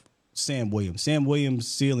of Sam Williams. Sam Williams'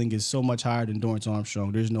 ceiling is so much higher than Dorrance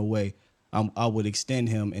Armstrong. There's no way I would extend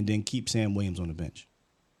him and then keep Sam Williams on the bench.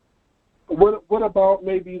 What about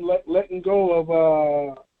maybe letting go of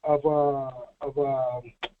the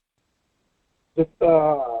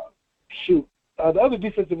other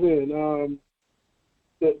defensive end,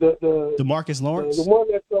 the DeMarcus Lawrence, the one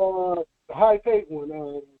that's the high paid one,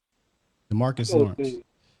 DeMarcus Lawrence.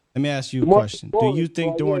 Let me ask you a question. Do you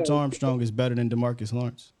think Dorrance Armstrong is better than DeMarcus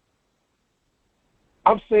Lawrence?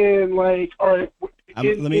 I'm saying, like, all right.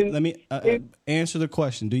 Let me answer the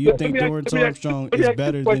question. Do you think Dorrance Armstrong is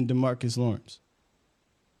better than DeMarcus Lawrence?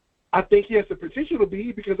 I think he has the potential to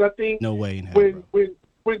be, because I think no way in hell,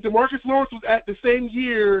 when DeMarcus Lawrence was at the same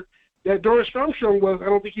year that Dorrance Armstrong was, I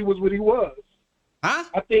don't think he was what he was. Huh?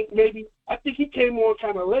 I think he came on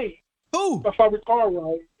kind of late. Who? If I recall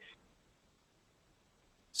right.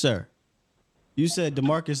 Sir, you said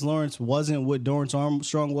DeMarcus Lawrence wasn't what Dorrance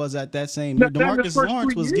Armstrong was at that same year. DeMarcus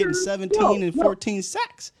Lawrence was getting 17 and 14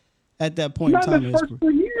 sacks at that point in time. Not the first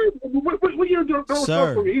 3 years. What year did Dorrance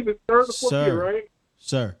Armstrong? He was 3rd or 4th year, right?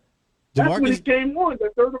 Sir. That's when he came on,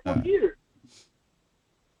 that 3rd or 4th year.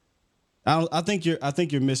 I think you're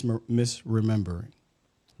misremembering.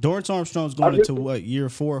 Dorrance Armstrong's going into what, year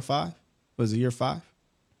 4 or 5? Was it year 5?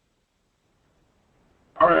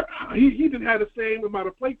 All right, he didn't have the same amount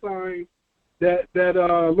of play time that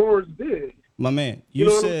Lawrence did. My man, you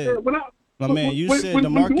said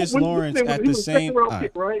DeMarcus Lawrence at the same.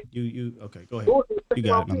 Pick, right? You okay? Go ahead. You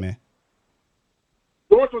got it, my man.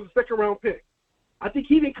 Lawrence was a 2nd round pick. I think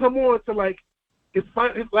he didn't come on to like his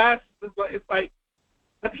last. It's like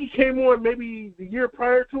I think he came on maybe the year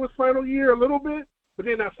prior to his final year a little bit, but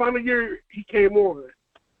then that final year he came on.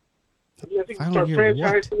 I think he started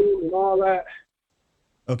franchising and all that.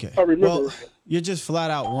 Okay. I remember. Well, you're just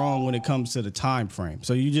flat out wrong when it comes to the time frame.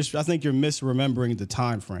 So I think you're misremembering the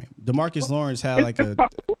time frame. DeMarcus Lawrence had like a.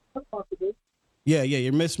 Yeah,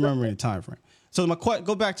 you're misremembering the time frame. So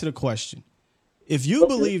go back to the question. If you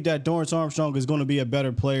believe that Dorrance Armstrong is going to be a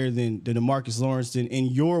better player than DeMarcus Lawrence in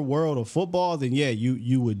your world of football, then yeah,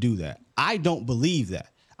 you would do that. I don't believe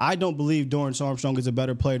that. I don't believe Dorrance Armstrong is a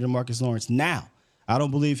better player than DeMarcus Lawrence now. I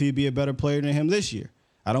don't believe he'd be a better player than him this year.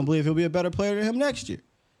 I don't believe he'll be a better player than him next year.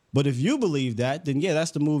 But if you believe that, then yeah,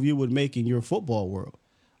 that's the move you would make in your football world.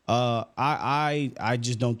 I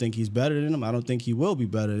just don't think he's better than him. I don't think he will be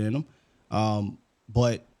better than him.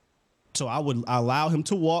 But so I would allow him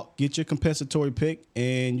to walk, get your compensatory pick,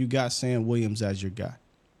 and you got Sam Williams as your guy.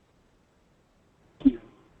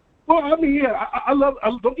 Well, I mean, yeah, I love.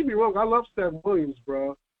 Don't get me wrong, I love Sam Williams,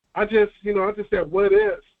 bro. I just said what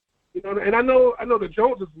if, and I know the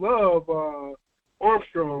Joneses love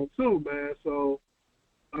Armstrong too, man. So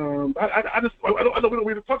I don't we don't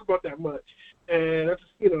really talk about that much, and I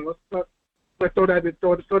just like throw that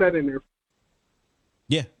in there.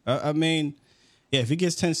 Yeah, I mean. Yeah, if he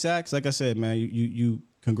gets 10 sacks, like I said, man, you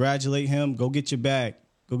congratulate him. Go get your bag.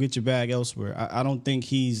 Go get your bag elsewhere. I don't think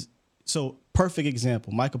he's – so perfect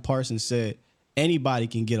example. Micah Parsons said anybody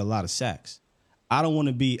can get a lot of sacks. I don't want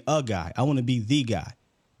to be a guy. I want to be the guy.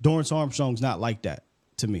 Dorrance Armstrong's not like that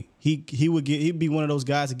to me. He'd be one of those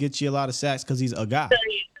guys that gets you a lot of sacks because he's a guy.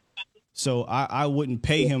 So I wouldn't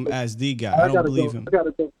pay him as the guy. I don't believe him. I got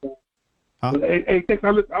to go. Huh? Hey, thanks.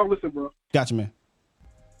 I'll listen, bro. Gotcha, man.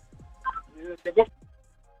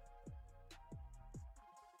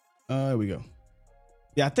 There we go.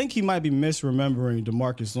 Yeah, I think he might be misremembering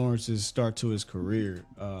DeMarcus Lawrence's start to his career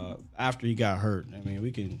after he got hurt. I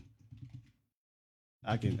mean,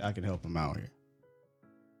 I can help him out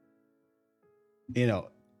here.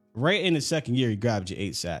 Right in his second year, he grabbed you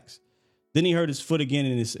 8 sacks. Then he hurt his foot again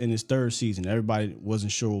in his third season. Everybody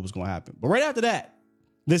wasn't sure what was going to happen. But right after that,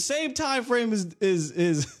 the same time frame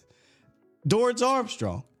is Dorrance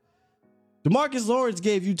Armstrong. DeMarcus Lawrence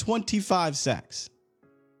gave you 25 sacks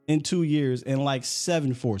in 2 years and like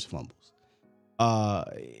 7 forced fumbles.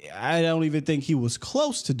 I don't even think he was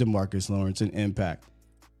close to DeMarcus Lawrence in impact.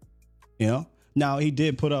 Now he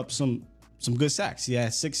did put up some good sacks. He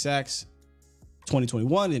had 6 sacks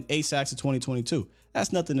 2021 and 8 sacks in 2022.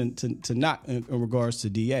 That's nothing to knock in regards to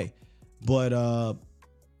DA. But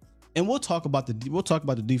and we'll talk about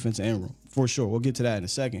the defensive end room for sure. We'll get to that in a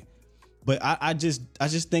second. But I just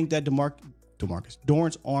think that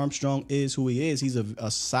Dorrance Armstrong is who he is. He's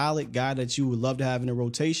a solid guy that you would love to have in a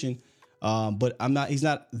rotation. But he's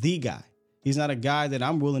not the guy. He's not a guy that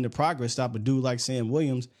I'm willing to progress stop a dude like Sam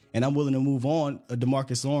Williams, and I'm willing to move on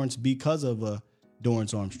DeMarcus Lawrence because of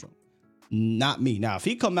Dorrance Armstrong. Not me. Now, if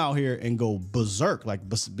he come out here and go berserk, like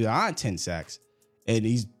beyond 10 sacks, and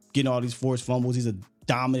he's getting all these forced fumbles, he's a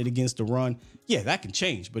dominant against the run, yeah, that can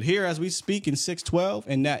change. But here, as we speak in 6-12,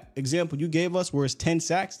 and that example you gave us where it's 10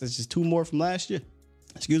 sacks, that's just 2 more from last year.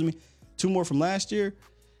 2 more from last year.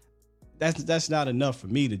 That's not enough for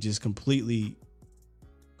me to just completely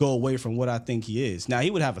go away from what I think he is. Now, he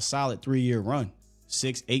would have a solid 3-year run,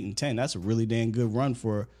 6, 8, and 10. That's a really damn good run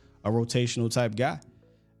for a rotational type guy,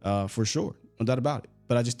 for sure. No doubt about it.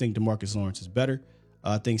 But I just think DeMarcus Lawrence is better.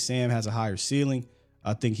 I think Sam has a higher ceiling.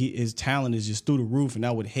 I think his talent is just through the roof, and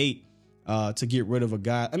I would hate to get rid of a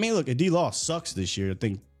guy. I mean, look, D-Law sucks this year. I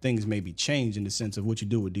think things may be changed in the sense of what you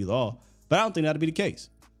do with D-Law, but I don't think that'll be the case.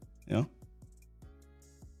 Damn,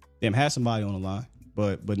 had somebody on the line,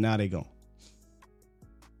 but now they gone.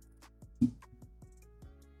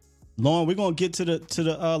 Lauren, we're gonna get to the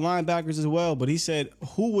linebackers as well, but he said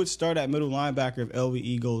who would start at middle linebacker if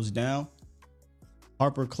LVE goes down?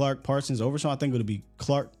 Harper, Clark, Parsons, Overshawn. I think it would be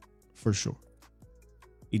Clark for sure.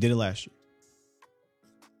 He did it last year.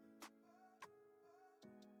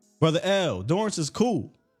 Brother L, Dorrance is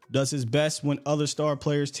cool. Does his best when other star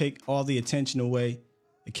players take all the attention away.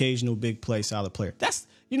 Occasional big play, solid player. That's,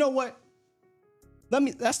 you know what?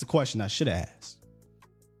 That's the question I should have asked.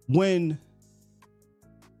 Trying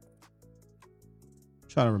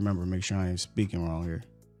to remember, make sure I ain't speaking wrong here.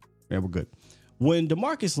 Yeah, we're good. When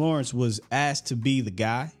DeMarcus Lawrence was asked to be the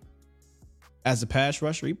guy as a pass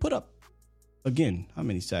rusher, he put up, again, how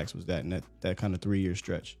many sacks was that in that kind of 3-year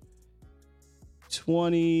stretch?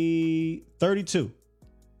 32,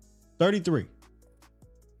 33.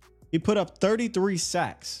 He put up 33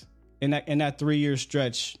 sacks in that 3-year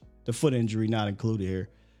stretch, the foot injury not included here,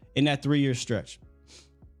 in that 3-year stretch.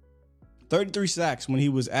 33 sacks when he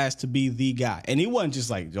was asked to be the guy. And he wasn't just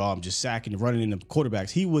like, oh, I'm just sacking and running into quarterbacks.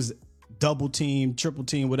 He was double team, triple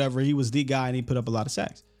team, whatever. He was the guy, and he put up a lot of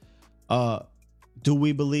sacks. Do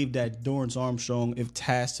we believe that Dorrance Armstrong, if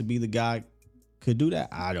tasked to be the guy, could do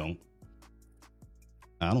that? I don't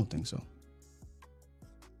think so.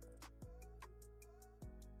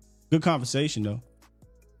 Good conversation, though.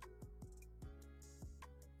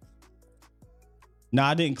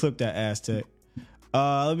 Nah, I didn't clip that Aztec.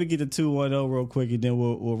 Let me get the 210 real quick, and then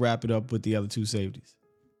we'll wrap it up with the other two safeties.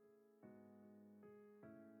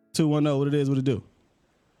 210, what it do?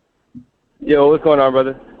 Yo, what's going on,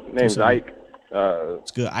 brother? Name's Ike.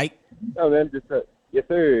 It's good, Ike. Oh man, just yes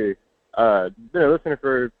sir. Been a listener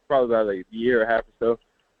for probably about like a year or a half or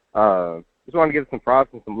so. Just want to give some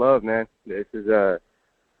props and some love, man. This is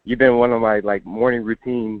you've been one of my like morning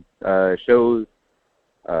routine shows.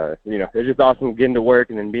 It's just awesome getting to work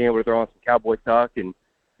and then being able to throw on some Cowboy talk and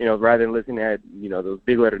rather than listening at those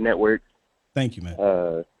big letter networks. Thank you,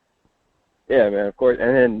 man. Yeah, man, of course.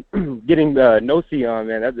 And then getting No C on,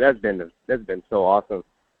 man, that's been so awesome.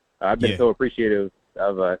 I've been so appreciative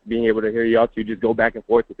of being able to hear y'all two just go back and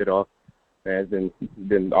forth with it all. Man, it's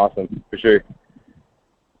been awesome for sure.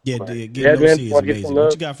 Yeah, No C is amazing.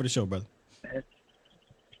 What you got for the show, brother?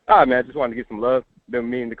 Man, I just wanted to get some love. Been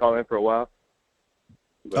meaning to call in for a while.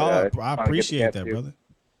 But, I appreciate that, brother.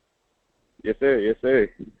 Yes, sir. Yes, sir.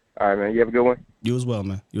 All right, man. You have a good one. You as well,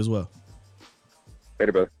 man. You as well.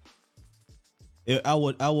 Later, brother. I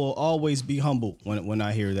will always be humble when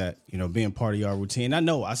I hear that, being part of your routine. I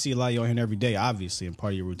know I see a lot of y'all here every day, obviously, and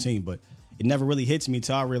part of your routine, but it never really hits me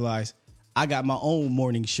till I realize I got my own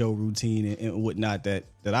morning show routine and whatnot that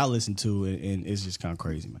I listen to, and it's just kind of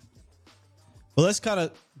crazy, man. But let's kind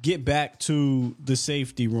of get back to the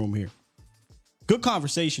safety room here. Good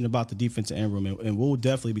conversation about the defensive end room, and we'll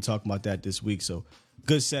definitely be talking about that this week. So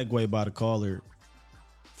good segue by the caller.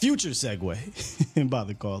 Future segue by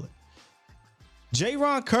the caller.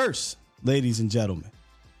 J-Ron Curse, ladies and gentlemen.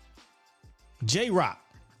 J-Rock,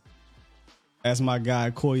 as my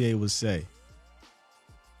guy Koye would say.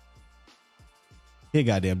 He a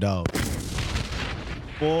goddamn dog.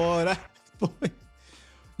 Boy,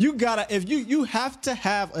 you gotta, if you have to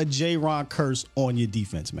have a J-Ron Curse on your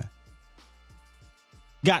defense, man.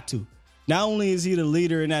 Got to. Not only is he the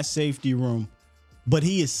leader in that safety room, but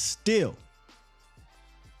he is still,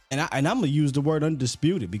 and I'm going to use the word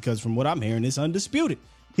undisputed because from what I'm hearing, it's undisputed.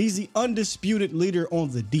 He's the undisputed leader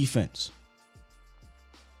on the defense.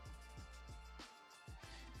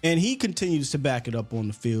 And he continues to back it up on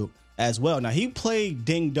the field as well. Now, he played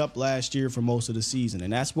dinged up last year for most of the season,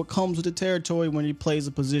 and that's what comes with the territory when he plays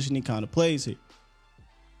a position he kind of plays here.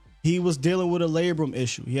 He was dealing with a labrum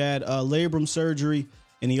issue. He had labrum surgery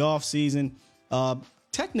in the offseason,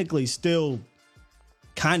 technically still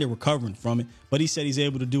kind of recovering from it, but he said he's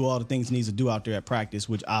able to do all the things he needs to do out there at practice,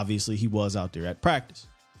 which obviously he was out there at practice.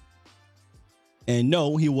 And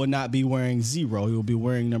no, he will not be wearing 0. He will be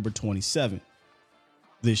wearing number 27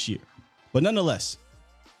 this year. But nonetheless,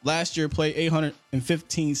 last year played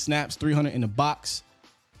 815 snaps, 300 in the box,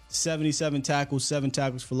 77 tackles, 7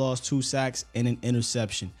 tackles for loss, 2 sacks, and an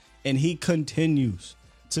interception. And he continues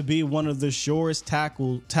to be one of the surest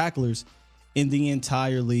tacklers in the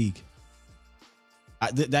entire league.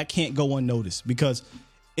 That can't go unnoticed because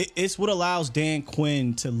it's what allows Dan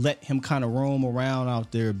Quinn to let him kind of roam around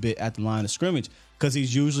out there a bit at the line of scrimmage because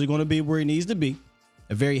he's usually going to be where he needs to be,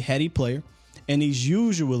 a very heady player, and he's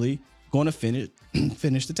usually going to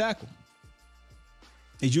finish the tackle.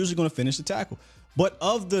 He's usually going to finish the tackle. But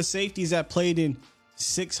of the safeties that played in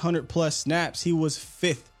 600 plus snaps, he was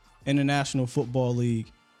 5th in the National Football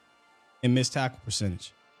League in missed tackle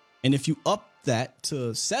percentage. And if you up that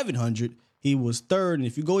to 700, he was 3rd. And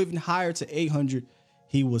if you go even higher to 800,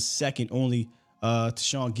 he was 2nd. Only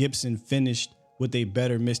Tashawn Gibson finished with a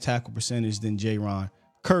better missed tackle percentage than J-Ron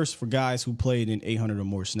Curse for guys who played in 800 or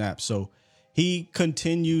more snaps. So he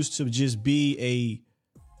continues to just be a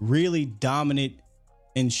really dominant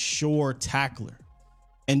and sure tackler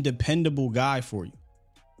and dependable guy for you.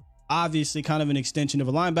 Obviously kind of an extension of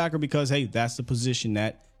a linebacker because, hey, that's the position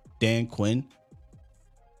that Dan Quinn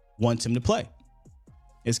wants him to play.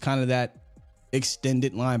 It's kind of that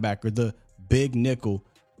extended linebacker, the big nickel,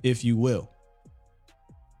 if you will.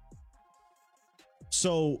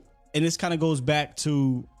 So, and this kind of goes back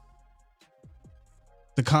to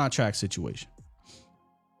the contract situation.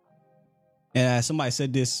 And somebody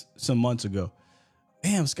said this some months ago.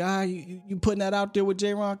 Damn, Sky, you putting that out there with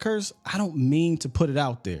J-Ron Curse? I don't mean to put it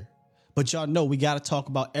out there. But y'all know we got to talk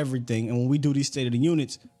about everything. And when we do these State of the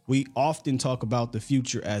Units, we often talk about the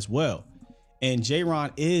future as well. And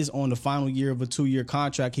J-Ron is on the final year of a 2-year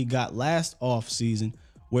contract he got last offseason,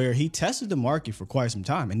 where he tested the market for quite some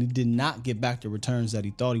time and he did not get back the returns that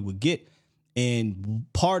he thought he would get. And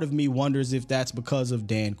part of me wonders if that's because of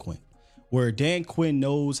Dan Quinn, where Dan Quinn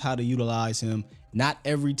knows how to utilize him. Not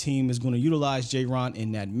every team is going to utilize J-Ron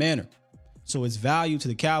in that manner. So his value to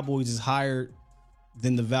the Cowboys is higher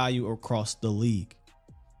than the value across the league.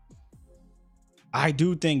 I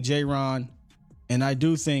do think J-Ron and I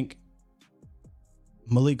do think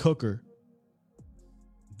Malik Hooker,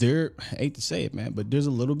 I hate to say it, man, but there's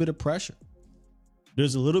a little bit of pressure.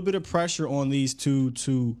 There's a little bit of pressure on these two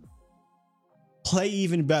to play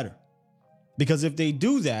even better. Because if they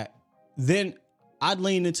do that, then I'd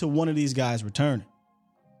lean into one of these guys returning.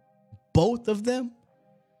 Both of them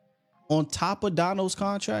on top of Dono's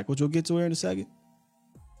contract, which we'll get to here in a second.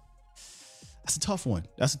 That's a tough one.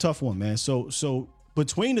 That's a tough one, man. So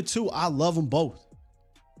between the two, I love them both.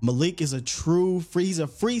 Malik is he's a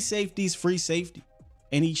free safety.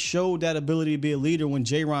 And he showed that ability to be a leader when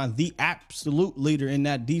J-Ron, the absolute leader in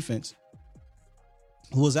that defense,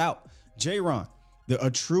 was out. J-Ron,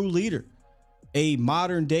 a true leader, a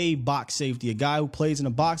modern day box safety, a guy who plays in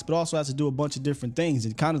a box, but also has to do a bunch of different things,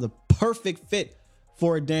 and kind of the perfect fit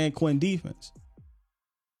for a Dan Quinn defense.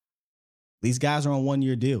 These guys are on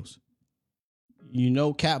 1-year deals. You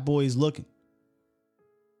know, Catboy is looking.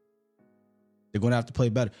 They're going to have to play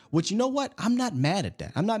better. Which, you know what? I'm not mad at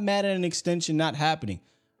that. I'm not mad at an extension not happening.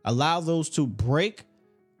 Allow those to break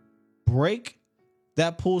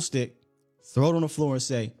that pool stick, throw it on the floor and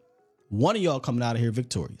say, one of y'all coming out of here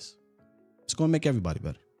victorious. It's going to make everybody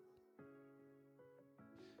better.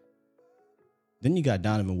 Then you got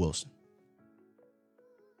Donovan Wilson,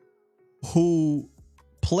 who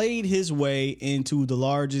played his way into the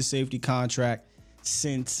largest safety contract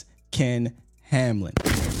since Ken Hamlin.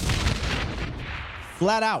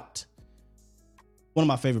 Flat out, one of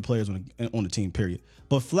my favorite players on the team, period.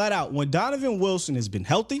 But flat out, when Donovan Wilson has been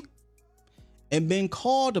healthy and been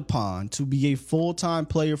called upon to be a full-time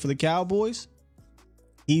player for the Cowboys,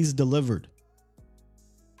 he's delivered.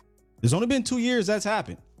 There's only been 2 years that's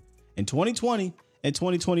happened. In 2020 and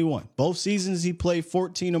 2021. Both seasons he played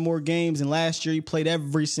 14 or more games, and last year he played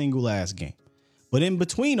every single last game. But in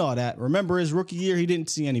between all that, remember his rookie year, he didn't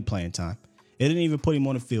see any playing time. It didn't even put him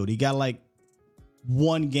on the field. He got like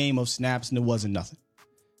 1 game of snaps and it wasn't nothing.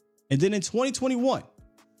 And then in 2021,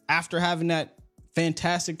 after having that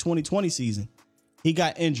fantastic 2020 season, he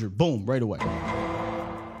got injured. Boom, right away.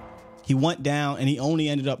 He went down and he only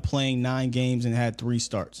ended up playing 9 games and had 3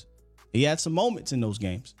 starts. He had some moments in those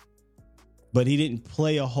games, but he didn't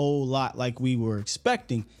play a whole lot like we were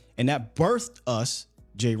expecting. And that birthed us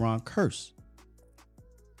J-Ron curse.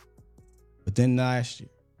 But then last year,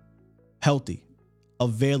 healthy,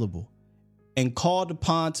 available, and called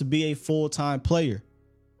upon to be a full-time player.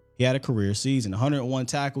 He had a career season, 101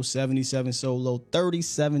 tackles, 77 solo,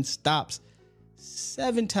 37 stops,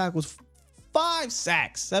 7 tackles, 5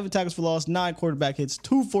 sacks, 7 tackles for loss, 9 quarterback hits,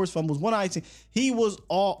 2 forced fumbles, 1 IC. He was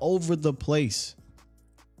all over the place.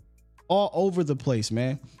 All over the place,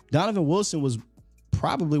 man. Donovan Wilson was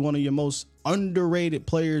probably one of your most underrated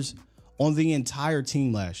players on the entire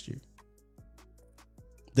team last year.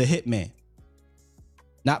 The hitman.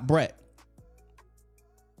 Not Brett.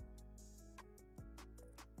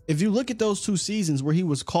 If you look at those 2 seasons where he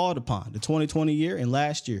was called upon, the 2020 year and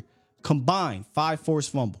last year, combined 5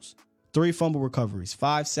 forced fumbles, 3 fumble recoveries,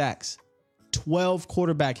 5 sacks, 12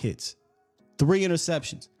 quarterback hits, 3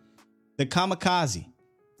 interceptions. The kamikaze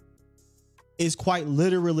is quite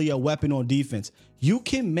literally a weapon on defense. You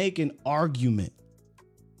can make an argument.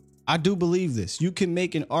 I do believe this. You can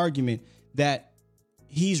make an argument that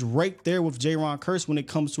he's right there with J-Ron Kearse when it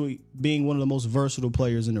comes to being one of the most versatile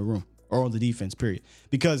players in the room or on the defense, period.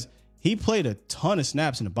 Because he played a ton of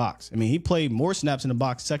snaps in the box. I mean, he played more snaps in the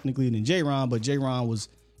box technically than J-Ron, but J-Ron was,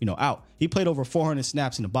 out. He played over 400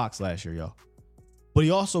 snaps in the box last year, y'all. But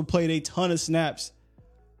he also played a ton of snaps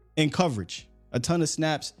in coverage, a ton of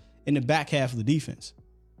snaps in the back half of the defense.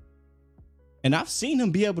 And I've seen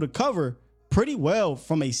him be able to cover pretty well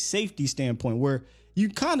from a safety standpoint, where you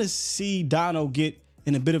kind of see Dono get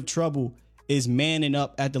in a bit of trouble is manning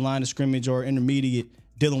up at the line of scrimmage or intermediate,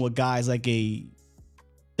 dealing with guys like a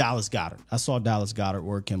Dallas Goedert. I saw Dallas Goedert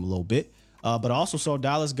work him a little bit, but I also saw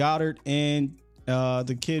Dallas Goedert and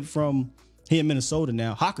the kid from here in Minnesota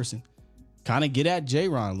now, Hockerson, kind of get at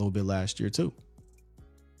J-Ron a little bit last year too.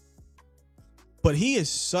 But he is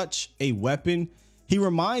such a weapon. He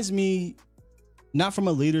reminds me, not from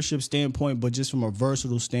a leadership standpoint, but just from a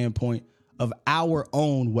versatile standpoint, of our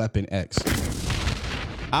own Weapon X.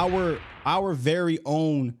 Our very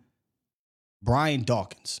own Brian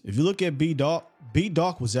Dawkins. If you look at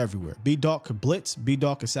B-Dawk was everywhere. B-Dawk could blitz.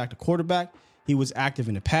 B-Dawk could sack the quarterback. He was active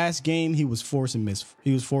in the pass game. He was forcing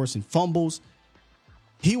fumbles.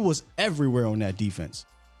 He was everywhere on that defense.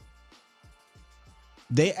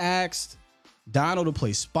 They asked Donald to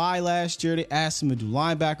play spy last year. They asked him to do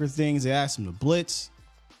linebacker things. They asked him to blitz.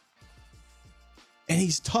 And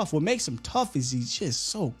he's tough. What makes him tough is he's just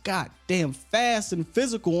so goddamn fast and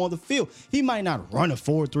physical on the field. He might not run a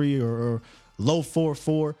 4.3 or low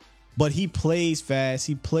 4.4, but he plays fast.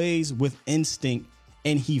 He plays with instinct,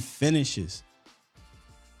 and he finishes.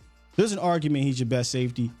 There's an argument he's your best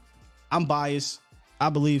safety. I'm biased. I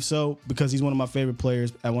believe so because he's one of my favorite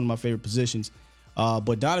players at one of my favorite positions.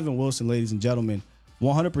 But Donovan Wilson, ladies and gentlemen,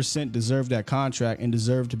 100% deserved that contract and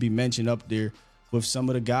deserved to be mentioned up there with some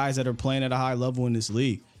of the guys that are playing at a high level in this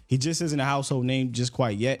league. He just isn't a household name just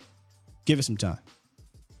quite yet. Give it some time.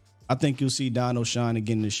 I think you'll see Dono shine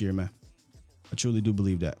again this year, man. I truly do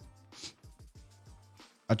believe that.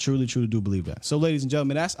 I truly do believe that. So, ladies and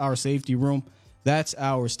gentlemen, that's our safety room. That's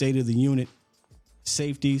our state of the unit.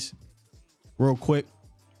 Safeties. Real quick.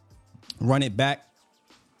 Run it back.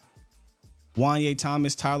 Wanye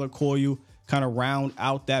Thomas, Tyler Coyle kind of round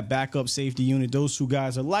out that backup safety unit. Those two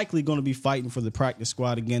guys are likely going to be fighting for the practice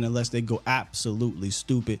squad again unless they go absolutely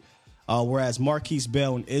stupid. Whereas Marquise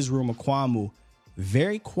Bell and Israel Mukuamu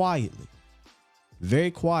very quietly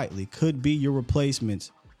could be your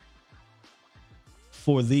replacements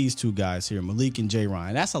for these two guys here, Malik and J.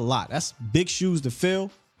 Ryan. That's a lot. That's big shoes to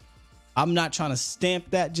fill. I'm not trying to stamp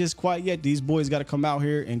that just quite yet. These boys got to come out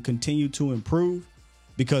here and continue to improve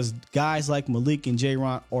because guys like Malik and J.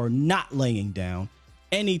 Ryan are not laying down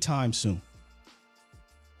anytime soon.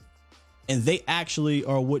 And they actually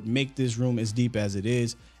are what make this room as deep as it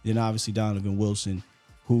is. And then obviously Donovan Wilson,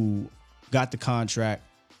 who got the contract,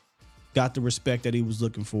 got the respect that he was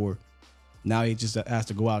looking for. Now he just has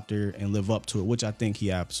to go out there and live up to it, which I think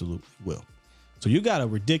he absolutely will. So you got a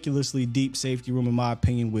ridiculously deep safety room, in my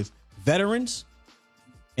opinion, with veterans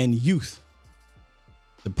and youth.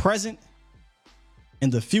 The present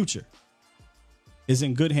and the future is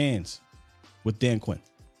in good hands with Dan Quinn.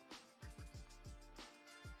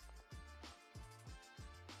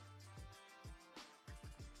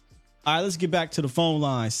 All right, let's get back to the phone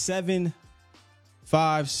line.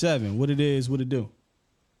 757. What it is, what it do?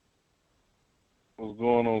 What's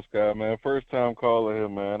going on, Scott, man? First time caller here,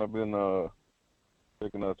 man. I've been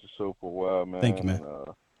checking out your show for a while, man. Thank you, man.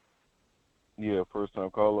 Yeah, first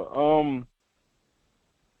time caller.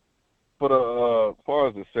 But as far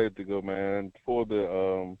as the safety go, man, for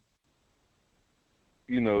the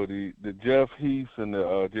the Jeff Heath and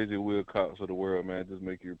the J.J. Wilcox of the world, man, just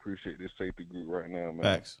make you appreciate this safety group right now,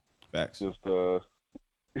 man. Facts. Just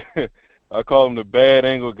I call them the bad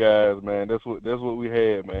angle guys, man. That's what we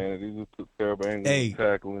had, man. These just took terrible angles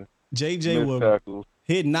tackling. JJ will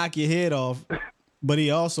he'd knock your head off, but he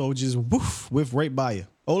also just whiff right by you.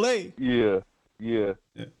 Ole. Yeah.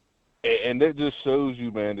 And that just shows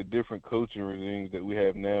you, man, the different coaching regimes that we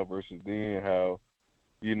have now versus then. How,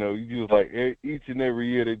 you just like each and every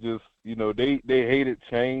year they just, they hated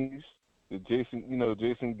change. The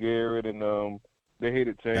Jason Garrett and they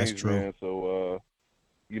hated change, That's true. man. So.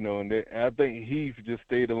 And I think Heath just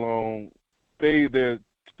stayed there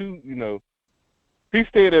too, he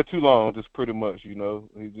stayed there too long, just pretty much, he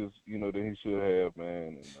just, that he should have, man.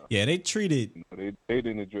 And, yeah, they treated, they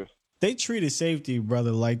didn't address. They treated safety,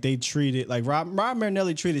 brother, like they treated, like Rob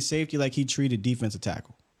Marinelli treated safety like he treated defensive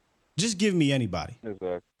tackle. Just give me anybody.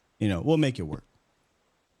 Exactly. We'll make it work.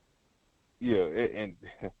 Yeah,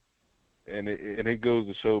 and it goes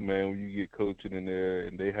to show, man, when you get coaching in there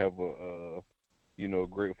and they have a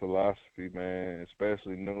great philosophy, man,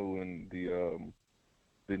 especially knowing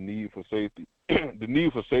the need for safety, the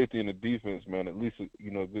need for safety in the defense, man, at least,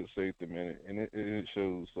 good safety, man, and it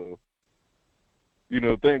shows. So,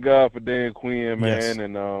 thank God for Dan Quinn, man, yes.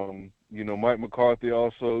 And, Mike McCarthy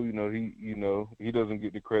also, he doesn't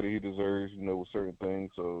get the credit he deserves, with certain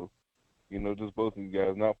things. So, just both of you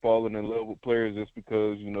guys not falling in love with players just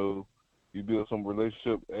because, you build some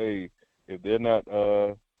relationship. Hey, if they're not,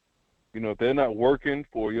 if they're not working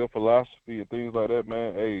for your philosophy and things like that,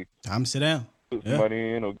 man, hey. Time to sit down. Put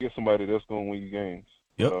somebody in or get somebody that's going to win you games.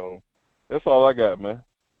 Yep. So that's all I got, man.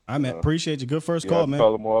 All right, man. Appreciate you. Good first call, man.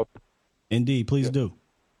 Call them all. Indeed. Please do.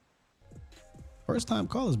 First time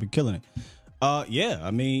callers be killing it. Yeah,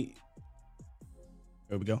 I mean,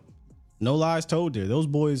 here we go. No lies told there. Those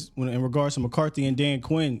boys, in regards to McCarthy and Dan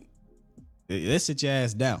Quinn, they sit your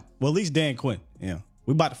ass down. Well, at least Dan Quinn. We're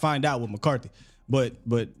about to find out with McCarthy. But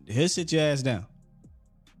he'll sit your ass down.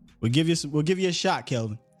 We'll give you a shot,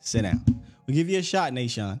 Kelvin. Sit down. We'll give you a shot,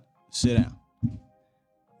 Nation. Sit down.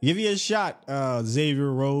 Give you a shot,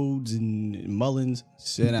 Xavier Rhodes and Mullins.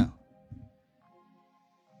 Sit down.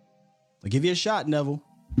 I'll give you a shot, Neville.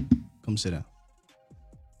 Come sit down.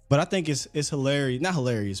 But I think it's hilarious. Not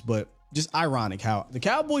hilarious, but just ironic how the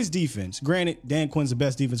Cowboys defense, granted, Dan Quinn's the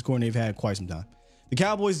best defense coordinator they've had in quite some time. The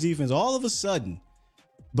Cowboys defense all of a sudden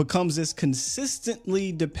becomes this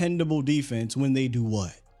consistently dependable defense when they do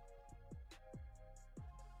what?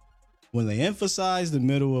 When they emphasize the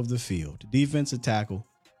middle of the field, defensive tackle,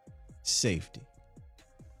 safety.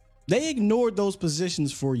 They ignored those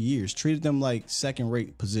positions for years, treated them like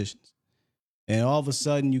second-rate positions. And all of a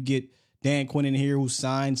sudden you get Dan Quinn in here who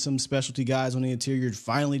signed some specialty guys on the interior,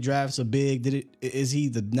 finally drafts a big. Is he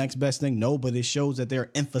the next best thing? No, but it shows that they're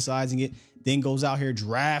emphasizing it. Then goes out here,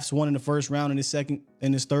 drafts one in the first round in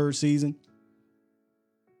his third season.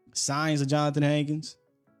 Signs a Jonathan Hankins.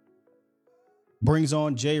 Brings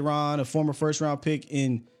on J-Ron, a former first round pick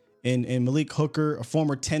in Malik Hooker, a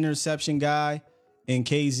former 10 interception guy in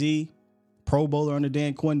KZ, Pro Bowler under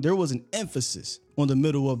Dan Quinn. There was an emphasis on the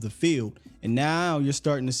middle of the field. And now you're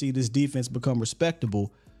starting to see this defense become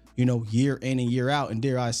respectable, year in and year out. And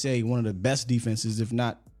dare I say, one of the best defenses, if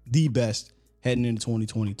not the best, heading into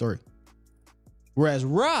 2023. Whereas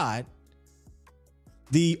Rod,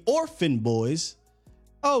 the orphan boys,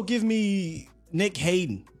 give me Nick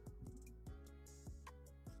Hayden.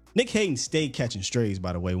 Nick Hayden stayed catching strays,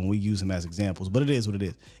 by the way, when we use him as examples, but it is what it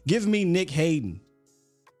is. Give me Nick Hayden.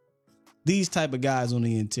 These type of guys on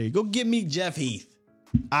the interior. Go get me Jeff Heath,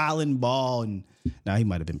 Island Ball, and now he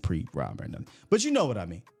might have been pre-Rob or nothing, but you know what I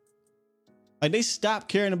mean. Like, they stopped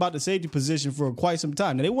caring about the safety position for quite some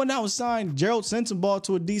time. Now, they went out and signed Gerald Sensenball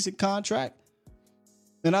to a decent contract,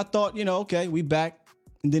 and I thought, okay, we back,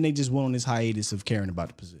 and then they just went on this hiatus of caring about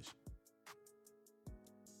the position.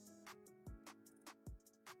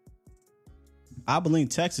 Abilene,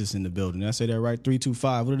 Texas in the building. Did I say that right?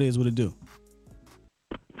 325. What it is, what it do?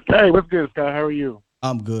 Hey, what's good, Scott? How are you?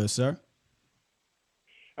 I'm good, sir.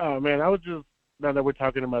 Oh, man, I was just, now that we're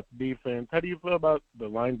talking about the defense, how do you feel about the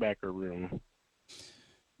linebacker room?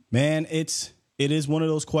 Man, it is one of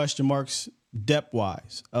those question marks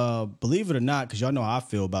depth-wise. Believe it or not, because y'all know how I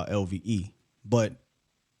feel about LVE. But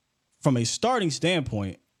from a starting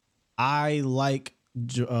standpoint, I like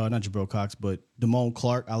not Jabril Cox, but Damone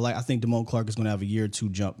Clark. I think Damone Clark is going to have a year or two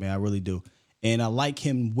jump, man. I really do. And I like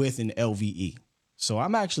him with an LVE. So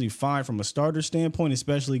I'm actually fine from a starter standpoint,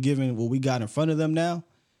 especially given what we got in front of them now.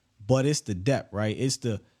 But it's the depth, right? It's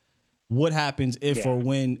the what happens if or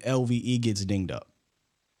when LVE gets dinged up.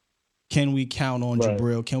 Can we count on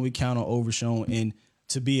Jabril? Can we count on Overshown? And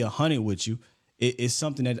to be 100 with you, it's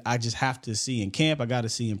something that I just have to see in camp. I got to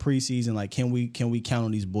see in preseason. Like, can we count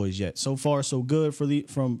on these boys yet? So far, so good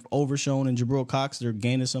from Overshown and Jabril Cox. They're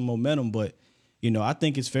gaining some momentum, but I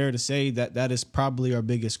think it's fair to say that that is probably our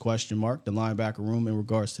biggest question mark, the linebacker room in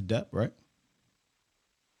regards to depth, right?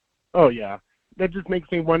 Oh yeah, that just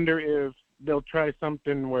makes me wonder if they'll try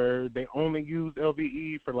something where they only use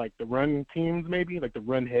LVE for like the run teams, maybe like the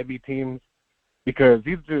run heavy teams, because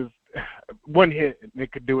he's just one hit and they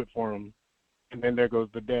could do it for him. And then there goes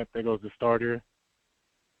the depth. There goes the starter.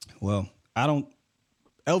 Well,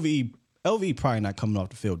 LVE probably not coming off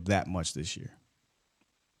the field that much this year.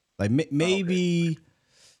 Like maybe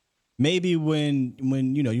when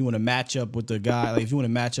you want to match up with the guy, like if you want to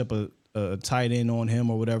match up a tight end on him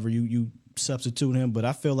or whatever, you substitute him. But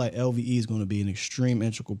I feel like LVE is going to be an extreme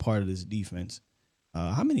integral part of this defense.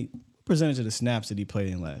 How many percentage of the snaps did he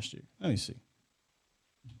play in last year? Let me see.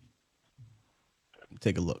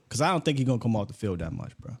 Take a look, because I don't think he's gonna come off the field that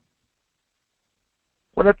much, bro.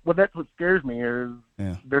 Well, that's what scares me is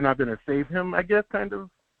they're not gonna save him, I guess, kind of,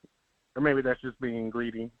 or maybe that's just being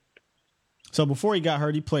greedy. So before he got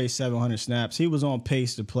hurt, he played 700 snaps. He was on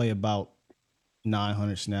pace to play about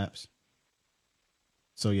 900 snaps.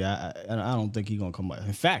 So yeah, I don't think he's gonna come back.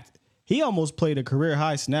 In fact, he almost played a career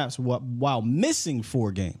high snaps while missing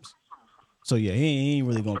 4 games. So yeah, he ain't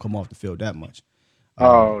really gonna come off the field that much.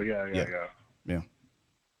 Yeah.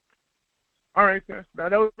 All right, guys. Now,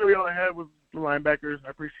 that was really all I had with the linebackers. I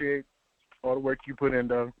appreciate all the work you put in,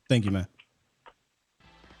 though. Thank you, man.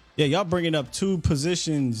 Yeah, y'all bringing up 2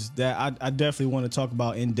 positions that I definitely want to talk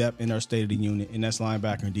about in depth in our state of the unit, and that's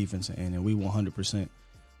linebacker and defensive end, and we 100%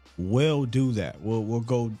 will do that. We'll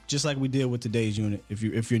go just like we did with today's unit. If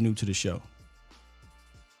you're new to the show,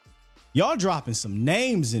 y'all dropping some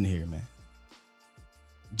names in here, man.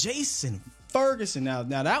 Jason Ferguson. Now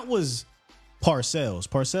that was Parcells.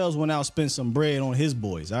 Parcells went out, spent some bread on his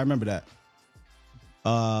boys. I remember that.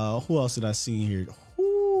 Who else did I see here?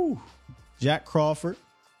 Jack Crawford.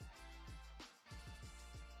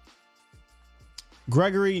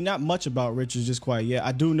 Gregory, not much about Richards just quite yet.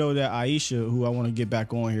 I do know that Aisha, who I want to get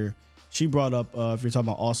back on here, she brought up, if you're talking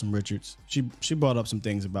about Awesome Richards, she brought up some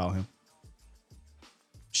things about him.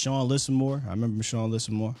 Sean Lissamore. I remember Sean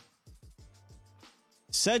Lissamore.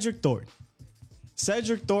 Cedric Thornton.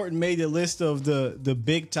 Cedric Thornton made the list of the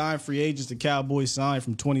big-time free agents the Cowboys signed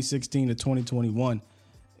from 2016 to 2021.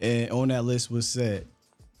 And on that list was said,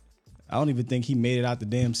 I don't even think he made it out the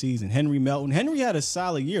damn season. Henry Melton. Henry had a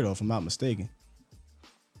solid year, though, if I'm not mistaken.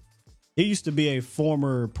 He used to be a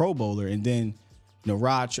former Pro Bowler, and then,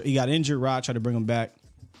 Rod, he got injured. Rod tried to bring him back.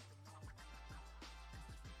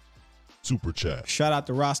 Super chat. Shout out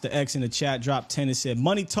to Roster X in the chat. Dropped 10 and said,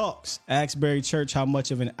 Money talks. Ask Barry Church how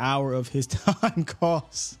much of an hour of his time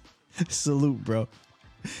costs. Salute, bro.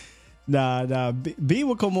 Nah. B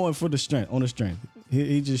will come on for the strength. On the strength.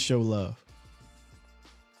 He just show love.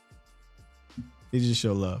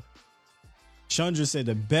 Chandra said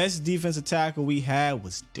the best defensive tackle we had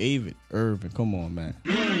was David Irvin. Come on, man.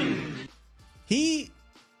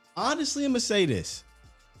 Honestly, I'm going to say this.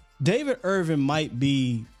 David Irvin might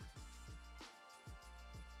be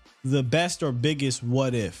the best or biggest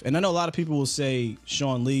what if. And I know a lot of people will say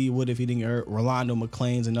Sean Lee, what if he didn't hurt? Rolando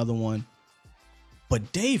McClain's another one.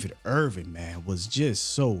 But David Irvin, man, was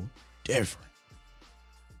just so different.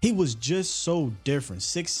 He was just so different.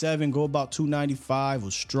 6'7", go about 295,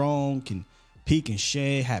 was strong, can peek and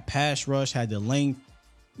shed, had pass rush, had the length.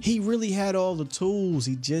 He really had all the tools.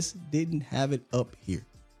 He just didn't have it up here.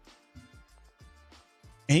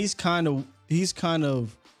 And he's kind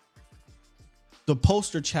of the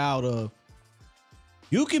poster child of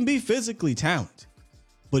you can be physically talented,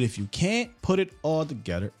 but if you can't put it all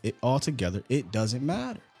together, it doesn't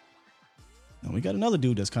matter. Now we got another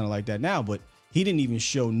dude that's kind of like that now, but he didn't even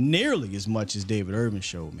show nearly as much as David Irvin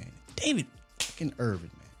showed, man. David fucking Irvin,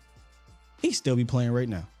 man. He'd still be playing right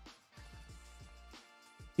now.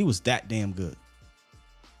 He was that damn good.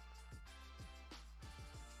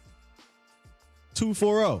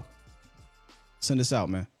 240. Send us out,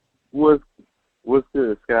 man. What's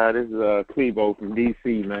good, Scott? This is Clebo from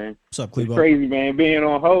DC, man. What's up, Clebo? It's crazy, man, being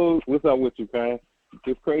on hold. What's up with you, man?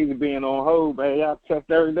 It's crazy being on hold, man. I checked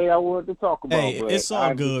every day I wanted to talk about. Hey, it's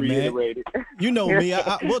all good, man. You know me.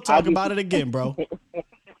 We'll talk about it again, bro.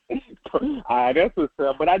 All right, that's what's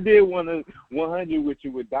up. But I did want to 100 with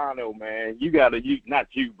you with Dono, man. Not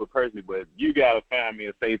you, but personally, but you got to find me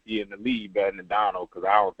a safety in the league better than Dono, because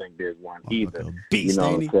I don't think there's one either. Beast, you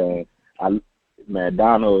know what I'm saying? Man,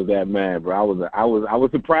 Dono is that man, bro. I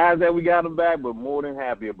was surprised that we got him back, but more than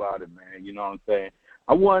happy about it, man. You know what I'm saying?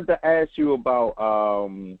 I wanted to ask you about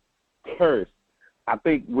Curse. I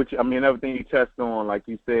think, everything you touched on, like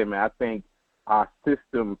you said, man, I think our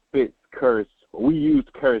system fits Curse. We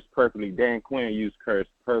used Curse perfectly. Dan Quinn used Curse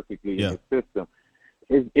perfectly in the system.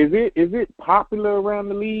 Is it popular around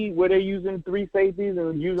the league where they're using three safeties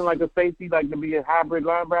and using like a safety like to be a hybrid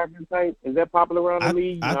linebacker type? Is that popular around the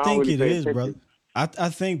league? I think it is, brother. I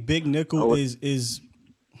think big nickel is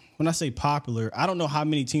when I say popular, I don't know how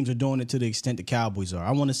many teams are doing it to the extent the Cowboys are.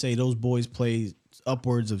 I want to say those boys play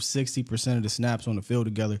upwards of 60% of the snaps on the field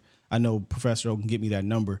together. I know Professor O can get me that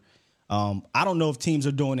number. I don't know if teams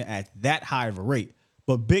are doing it at that high of a rate,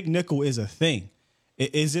 but big nickel is a thing.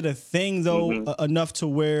 Is it a thing, though, enough to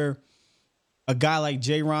where a guy like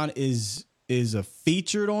J-Ron is a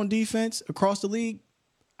featured on defense across the league?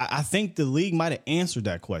 I think the league might have answered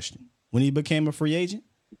that question when he became a free agent,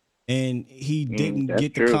 and he didn't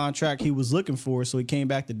get the contract he was looking for, so he came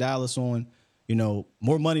back to Dallas on,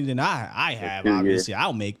 more money than I have, obviously,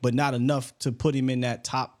 I'll make, but not enough to put him in that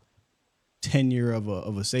top tenure of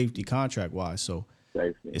a safety contract-wise. So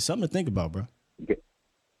it's something to think about, bro.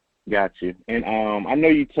 Got you. And I know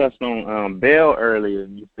you touched on Bell earlier,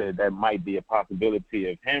 and you said that might be a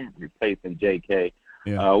possibility of him replacing J.K.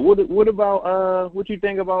 Yeah. What about what you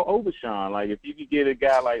think about Overshawn? Like, if you could get a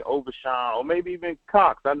guy like Overshawn, or maybe even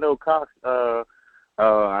Cox. I know Cox. I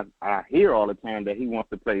hear all the time that he wants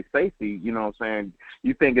to play safety. You know what I'm saying?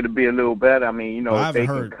 You think it'd be a little better? I mean, if they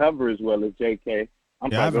can cover as well as J.K. I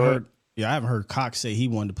haven't heard Cox say he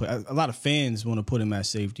wanted to play. A lot of fans want to put him at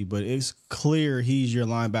safety, but it's clear he's your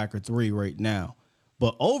linebacker 3 right now.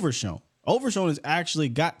 But Overshawn has actually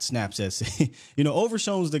got snaps at safety.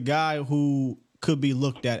 Overshawn's the guy who could be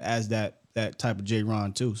looked at as that type of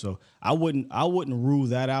J-Ron too. So I wouldn't rule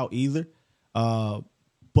that out either. But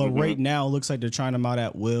right now it looks like they're trying him out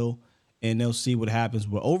at will, and they'll see what happens.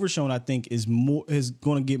 But Overshawn, I think, is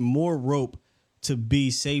going to get more rope to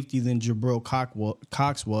be safety than Jabril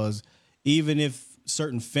Cox was. Even if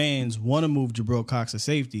certain fans want to move Jabril Cox to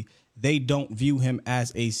safety, they don't view him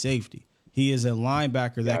as a safety. He is a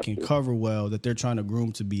linebacker that can Gotcha. cover well, that they're trying to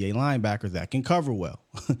groom to be a linebacker that can cover well.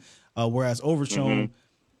 Whereas Overshown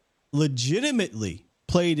legitimately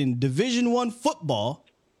played in Division I football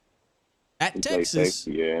at He played Texas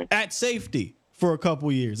safety, at safety for a couple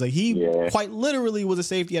years. Like he quite literally was a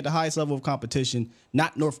safety at the highest level of competition,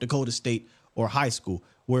 not North Dakota State or high school,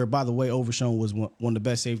 where, by the way, Overshown was one of the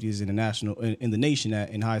best safeties in the nation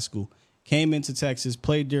in high school. Came into Texas,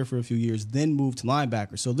 played there for a few years, then moved to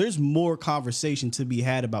linebacker. So there's more conversation to be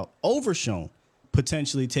had about Overshown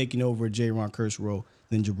potentially taking over a J-Ron Curse role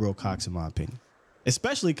than Jabril Cox, in my opinion.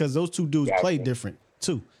 Especially because those two dudes play different,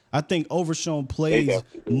 too. I think Overshown plays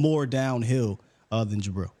more downhill than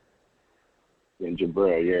Jabril. Than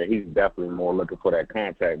Jabril, yeah. He's definitely more looking for that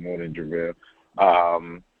contact more than Jabril.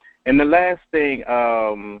 And the last thing,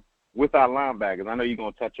 with our linebackers, I know you're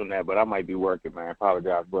going to touch on that, but I might be working, man. I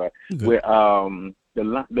apologize. But with the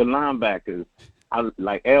linebackers,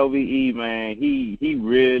 like LVE, man, he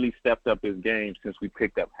really stepped up his game since we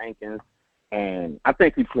picked up Hankins. And I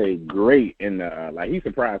think he played great in the he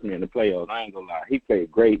surprised me in the playoffs. I ain't gonna lie, he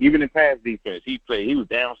played great. Even in pass defense, he was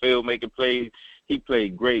downfield making plays. He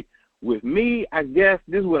played great. With me, I guess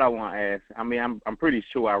this is what I want to ask. I mean, I'm pretty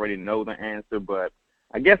sure I already know the answer, but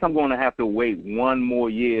I guess I'm going to have to wait one more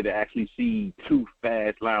year to actually see two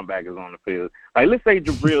fast linebackers on the field. Like, let's say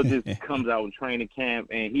Jabril just comes out in training camp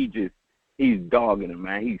and he's dogging him,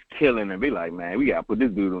 man. He's killing him. Be like, man, we got to put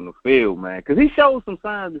this dude on the field, man. Because he showed some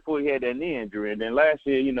signs before he had that knee injury. And then last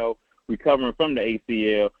year, you know, recovering from the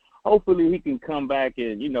ACL, hopefully he can come back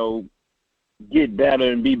and, you know, get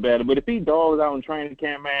better and be better. But if he dogs out in training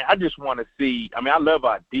camp, man, I just want to see. I mean, I love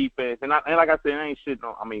our defense. And like I said, I ain't shitting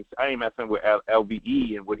on, I ain't messing with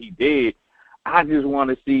LVE and what he did. I just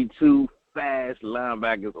want to see two fast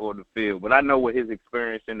linebackers on the field, but I know with his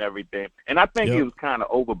experience and everything, and I think it was kind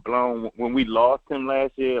of overblown when we lost him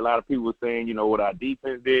last year. A lot of people were saying, you know, what our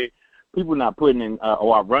defense did, people not putting in,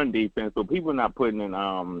 or our run defense, but people not putting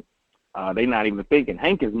in, they not even thinking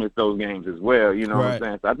Hankins missed those games as well. You know what I'm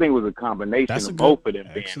saying? So I think it was a combination of both of them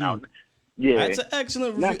being out. Yeah, that's an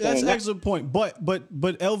excellent. That's an excellent point. But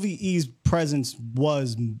LVE's presence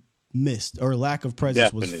was missed, or lack of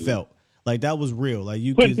presence was felt. Like, that was real. Like,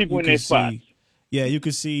 you putting people in their spots. Yeah, you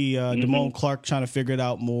could see Damone Clark trying to figure it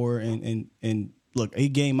out more. And look, he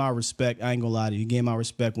gained my respect. I ain't gonna lie to you. He gained my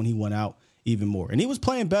respect when he went out even more. And he was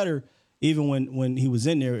playing better even when he was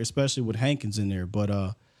in there, especially with Hankins in there. But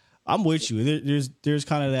I'm with you. There's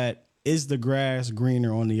kind of that, is the grass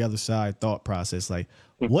greener on the other side thought process. Like,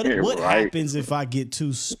 what happens if I get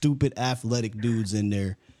two stupid athletic dudes in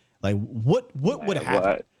there? Like, what would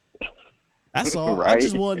happen? That's all. Right. I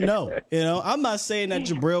just want to know. You know, I'm not saying that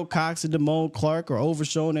Jabril Cox and Damone Clark are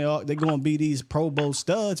Overshown. They're going to be these Pro Bowl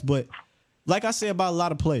studs. But like I say about a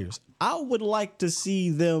lot of players, I would like to see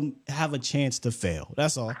them have a chance to fail.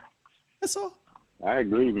 That's all. That's all. I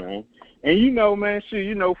agree, man. And you know, man, shit,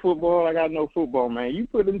 you know football. Like I know football, man. You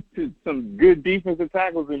put into some good defensive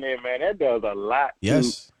tackles in there, man. That does a lot to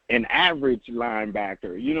an average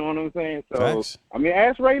linebacker. You know what I'm saying? So, Facts. I mean,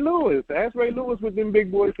 ask Ray Lewis. Ask Ray Lewis what them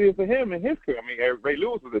big boys did for him in his career. I mean, Ray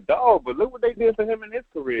Lewis was a dog, but look what they did for him in his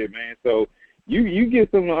career, man. So you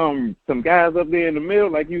get some guys up there in the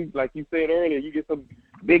middle, like you said earlier. You get some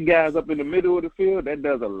big guys up in the middle of the field. That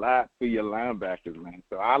does a lot for your linebackers, man.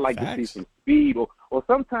 So I like to see some speed, or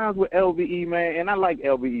sometimes with LVE, man. And I like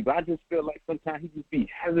LVE, but I just feel like sometimes he just be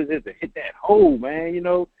hesitant to hit that hole, man. You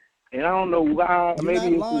know. And I don't know why.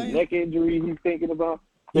 Maybe it's his neck injury he's thinking about.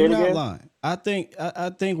 You're not lying. I think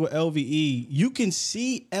with LVE, you can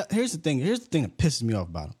see. Here's the thing that pisses me off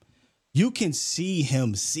about him. You can see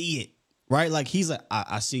him see it, right? Like, he's like,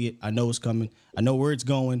 I see it. I know it's coming. I know where it's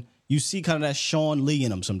going. You see kind of that Sean Lee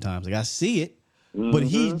in him sometimes. Like, I see it, but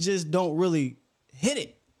he just don't really hit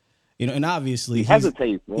it. You know, and obviously he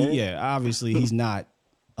hesitates, man. Obviously he's not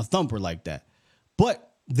a thumper like that. But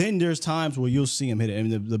then there's times where you'll see him hit it. I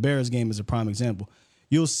mean, the Bears game is a prime example.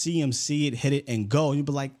 You'll see him see it, hit it, and go. And you'll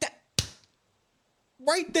be like, that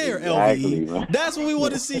right there, LVE. Man. That's what we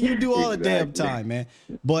want to see you do all the damn time, man.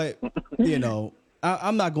 But, you know,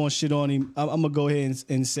 I'm not going to shit on him. I'm going to go ahead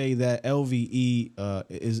and say that LVE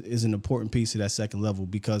is an important piece of that second level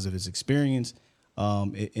because of his experience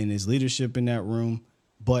and his leadership in that room.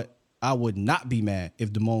 But I would not be mad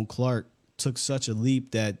if Damone Clark took such a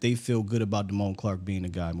leap that they feel good about Damone Clark being the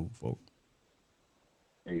guy moving forward.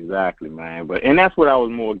 Exactly, man. And that's what I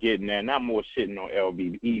was more getting at. Not more shitting on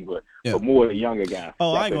LVE, but more the younger guys.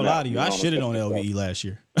 Oh, I ain't gonna lie to you. I shitted on LVE last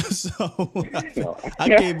year. So I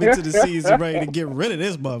came into the season ready to get rid of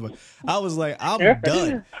this mother. I was like, I'm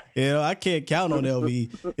done. I can't count on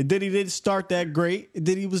LVE. And then he didn't start that great. And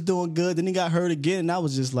then he was doing good. Then he got hurt again. And I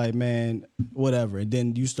was just like, man, whatever. And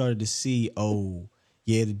then you started to see,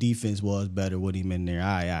 the defense was better with him in there. All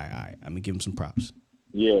right. I'm gonna give him some props.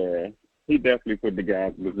 Yeah. He definitely put the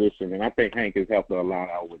guys in position, and I think Hank has helped a lot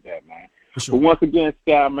out with that, man. Sure. But once again,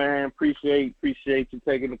 Scott, man, appreciate you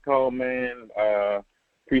taking the call, man.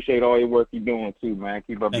 Appreciate all your work you're doing, too, man.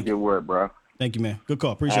 Keep up the good work, bro. Thank you, man. Good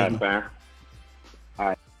call. Appreciate it, man. All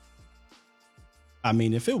right. I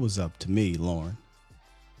mean, if it was up to me, Lauren.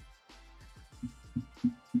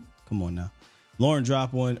 Come on now. Lauren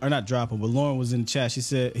dropped one, or not drop one, but Lauren was in the chat. She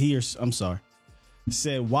said,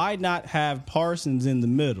 said, why not have Parsons in the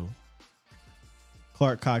middle?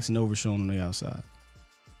 Clark Cox and Overshown on the outside.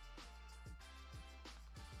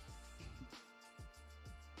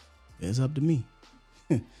 It's up to me.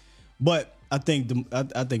 But I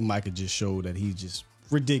think Micah just showed that he's just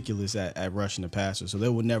ridiculous at rushing the passer. So they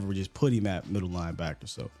would never just put him at middle linebacker.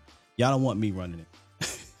 So y'all don't want me running it.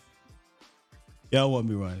 Y'all want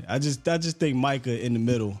me running. I just think Micah in the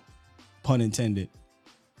middle, pun intended,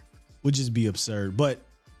 would just be absurd. But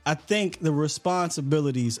I think the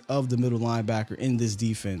responsibilities of the middle linebacker in this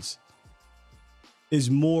defense is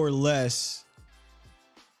more or less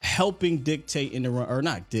helping dictate in the run, or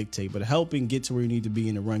not dictate, but helping get to where you need to be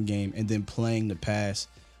in the run game and then playing the pass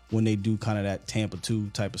when they do kind of that Tampa 2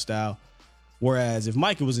 type of style. Whereas if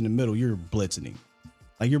Micah was in the middle, you're blitzing him.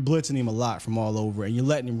 Like, you're blitzing him a lot from all over and you're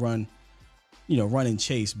letting him run, run and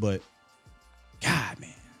chase. But God, man,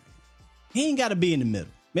 he ain't got to be in the middle.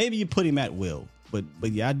 Maybe you put him at will.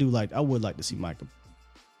 But yeah, I would like to see Micah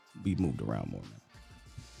be moved around more, man.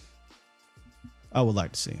 I would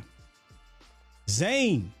like to see him.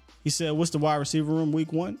 Zane, he said, what's the wide receiver room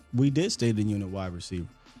week 1? We did stay the unit wide receiver.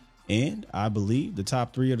 And I believe the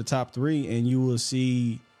top 3 are the top 3. And you will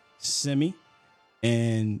see Simi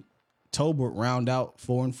and Tolbert round out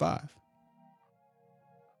 4 and 5.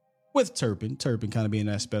 With Turpin kind of being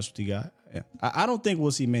that specialty guy. Yeah. I don't think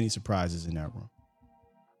we'll see many surprises in that room.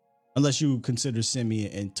 Unless you consider Simi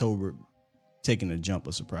and Tolbert taking a jump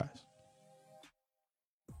a surprise.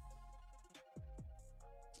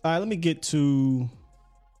 All right, let me get to,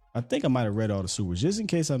 I think I might have read all the supers, just in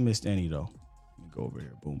case I missed any, though. Let me go over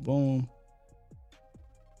here. Boom, boom.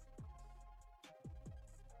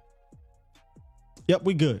 Yep,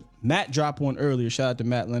 we good. Matt dropped one earlier. Shout out to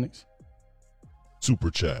Matt Lennox. Super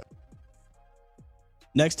chat.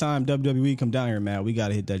 Next time WWE come down here, Matt, we got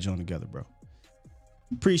to hit that joint together, bro.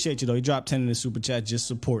 Appreciate you, though. He dropped 10 in the super chat. Just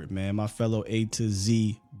support, man. My fellow A to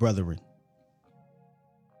Z brethren.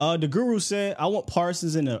 The Guru said, I want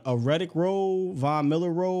Parsons in a Reddick role, Von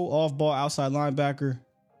Miller role, off-ball outside linebacker,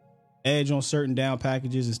 edge on certain down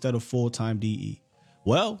packages instead of full-time DE.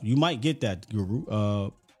 Well, you might get that,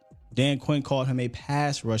 Guru. Dan Quinn called him a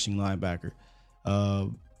pass rushing linebacker.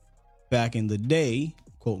 Back in the day,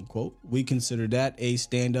 quote unquote, we consider that a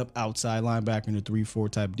stand-up outside linebacker in a 3-4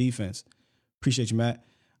 type defense. Appreciate you, Matt.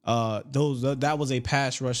 That was a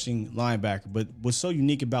pass rushing linebacker, but what's so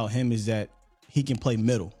unique about him is that he can play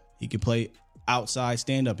middle. He can play outside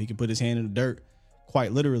stand up. He can put his hand in the dirt,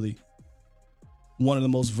 quite literally. One of the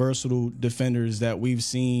most versatile defenders that we've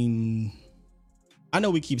seen. I know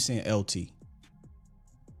we keep saying LT,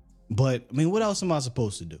 but I mean, what else am I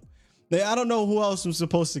supposed to do? I don't know who else I'm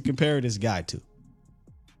supposed to compare this guy to.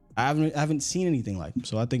 I haven't seen anything like him,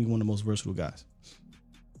 so I think he's one of the most versatile guys.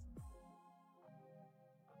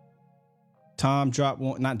 Tom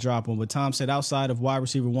but Tom said outside of wide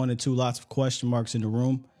receiver 1 and 2, lots of question marks in the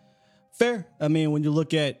room. Fair. I mean, when you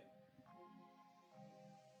look at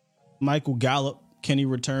Michael Gallup, can he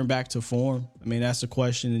return back to form? I mean, that's a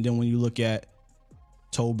question. And then when you look at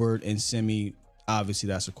Tolbert and Simi, obviously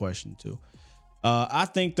that's a question too. I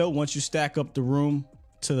think, though, once you stack up the room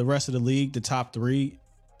to the rest of the league, the top 3,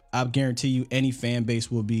 I guarantee you any fan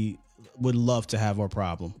base would love to have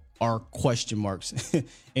our question marks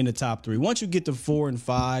in the top 3. Once you get to 4 and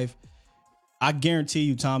 5, I guarantee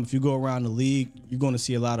you, Tom, if you go around the league, you're going to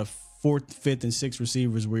see a lot of 4th, 5th, and 6th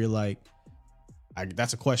receivers where you're like,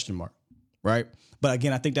 that's a question mark, right? But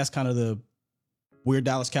again, I think that's kind of we're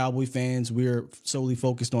Dallas Cowboy fans. We're solely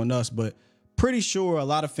focused on us, but pretty sure a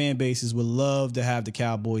lot of fan bases would love to have the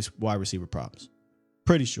Cowboys wide receiver problems.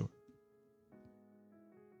 Pretty sure.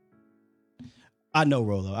 I know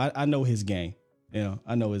Rolo. I know his game.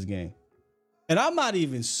 I know his game. And I'm not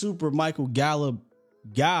even super Michael Gallup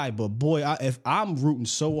guy, but boy, if I'm rooting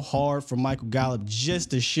so hard for Michael Gallup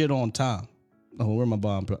just to shit on Tom. Oh, where my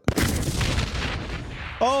bomb?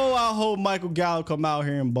 Oh, I hope Michael Gallup come out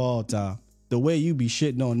here and ball, Tom. The way you be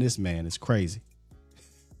shitting on this man is crazy.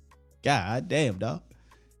 God damn, dog.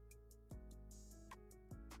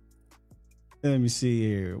 Let me see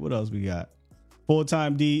here. What else we got?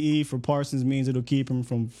 Full-time DE for Parsons means it'll keep him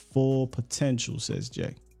from full potential, says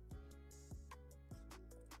Jay.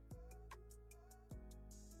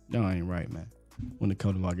 No, I ain't right, man. When it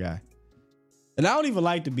comes to my guy. And I don't even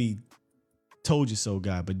like to be told you so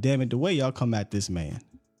guy, but damn it, the way y'all come at this man.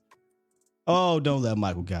 Oh, don't let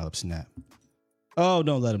Michael Gallup snap. Oh,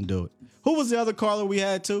 don't let him do it. Who was the other caller we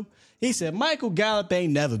had too? He said, Michael Gallup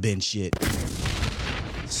ain't never been shit.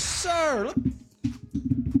 Sir, look.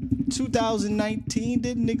 2019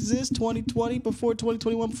 didn't exist. 2020 before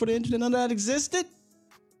 2021 before the injury, none of that existed.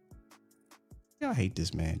 I hate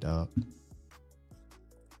this man, dog.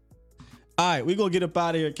 All right, we gonna get up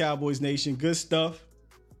out of here, Cowboys Nation. Good stuff.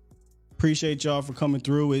 Appreciate y'all for coming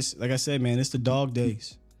through. It's like I said, man, it's the dog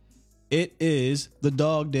days. It is the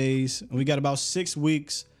dog days. And we got about 6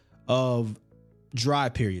 weeks of dry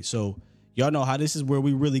period. So y'all know how this is where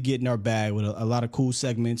we really get in our bag with a lot of cool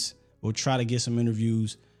segments. We'll try to get some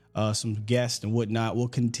interviews, some guests and whatnot. We'll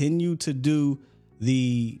continue to do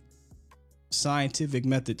the scientific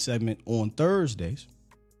method segment on Thursdays.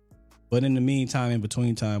 But in the meantime, in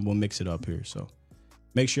between time, we'll mix it up here. So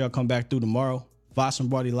make sure y'all come back through tomorrow. Voss and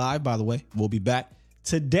Brody Live, by the way. We'll be back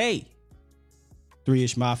today.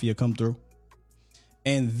 3-ish Mafia come through.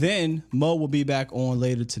 And then Mo will be back on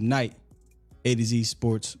later tonight. A to Z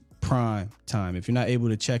Sports Prime Time. If you're not able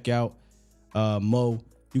to check out Mo,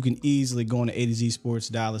 you can easily go on to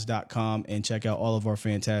AtoZSportsDallas.com and check out all of our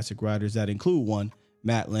fantastic writers that include one,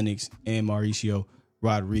 Matt Lennox and Mauricio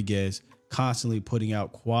Rodriguez, constantly putting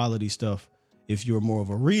out quality stuff if you're more of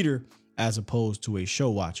a reader as opposed to a show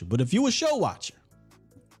watcher. But if you're a show watcher,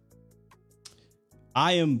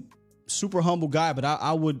 I am super humble guy, but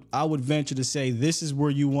I would venture to say this is where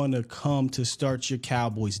you want to come to start your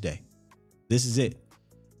Cowboys day. This is it.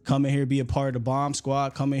 Come in here, be a part of the bomb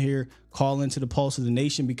squad. Come in here, call into the pulse of the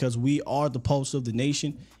nation because we are the pulse of the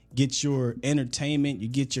nation. Get your entertainment, you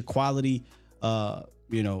get your quality,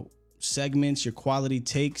 segments, your quality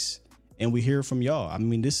takes, and we hear from y'all. I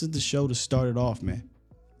mean, this is the show to start it off, man.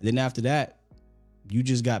 And then after that, you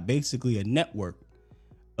just got basically a network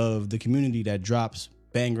of the community that drops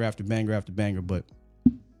banger after banger after banger. But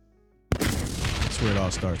that's where it all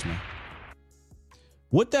starts, man.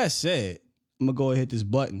 With that said, I'm going to go ahead and hit this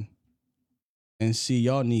button and see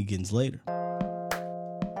y'all Negans later.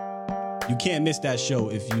 You can't miss that show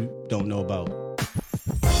if you don't know about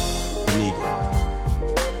the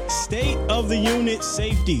Negan. State of the unit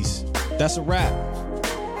safeties. That's a wrap.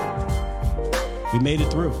 We made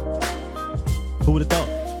it through. Who would have thought?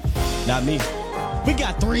 Not me. We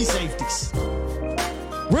got 3 safeties.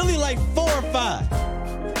 Really like 4 or 5.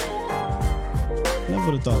 Never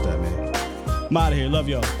would have thought that, man. I'm out of here. Love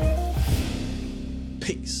y'all.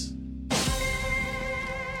 Peace.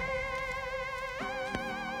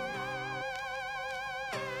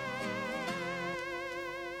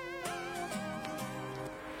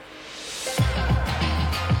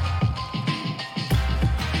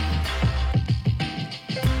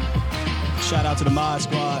 Shout out to the Mod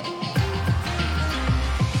Squad.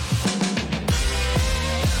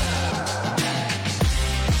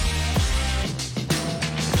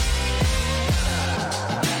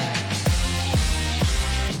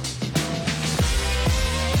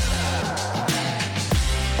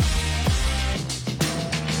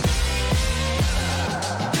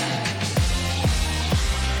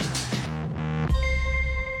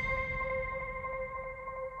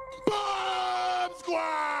 Bomb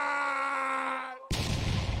Squad!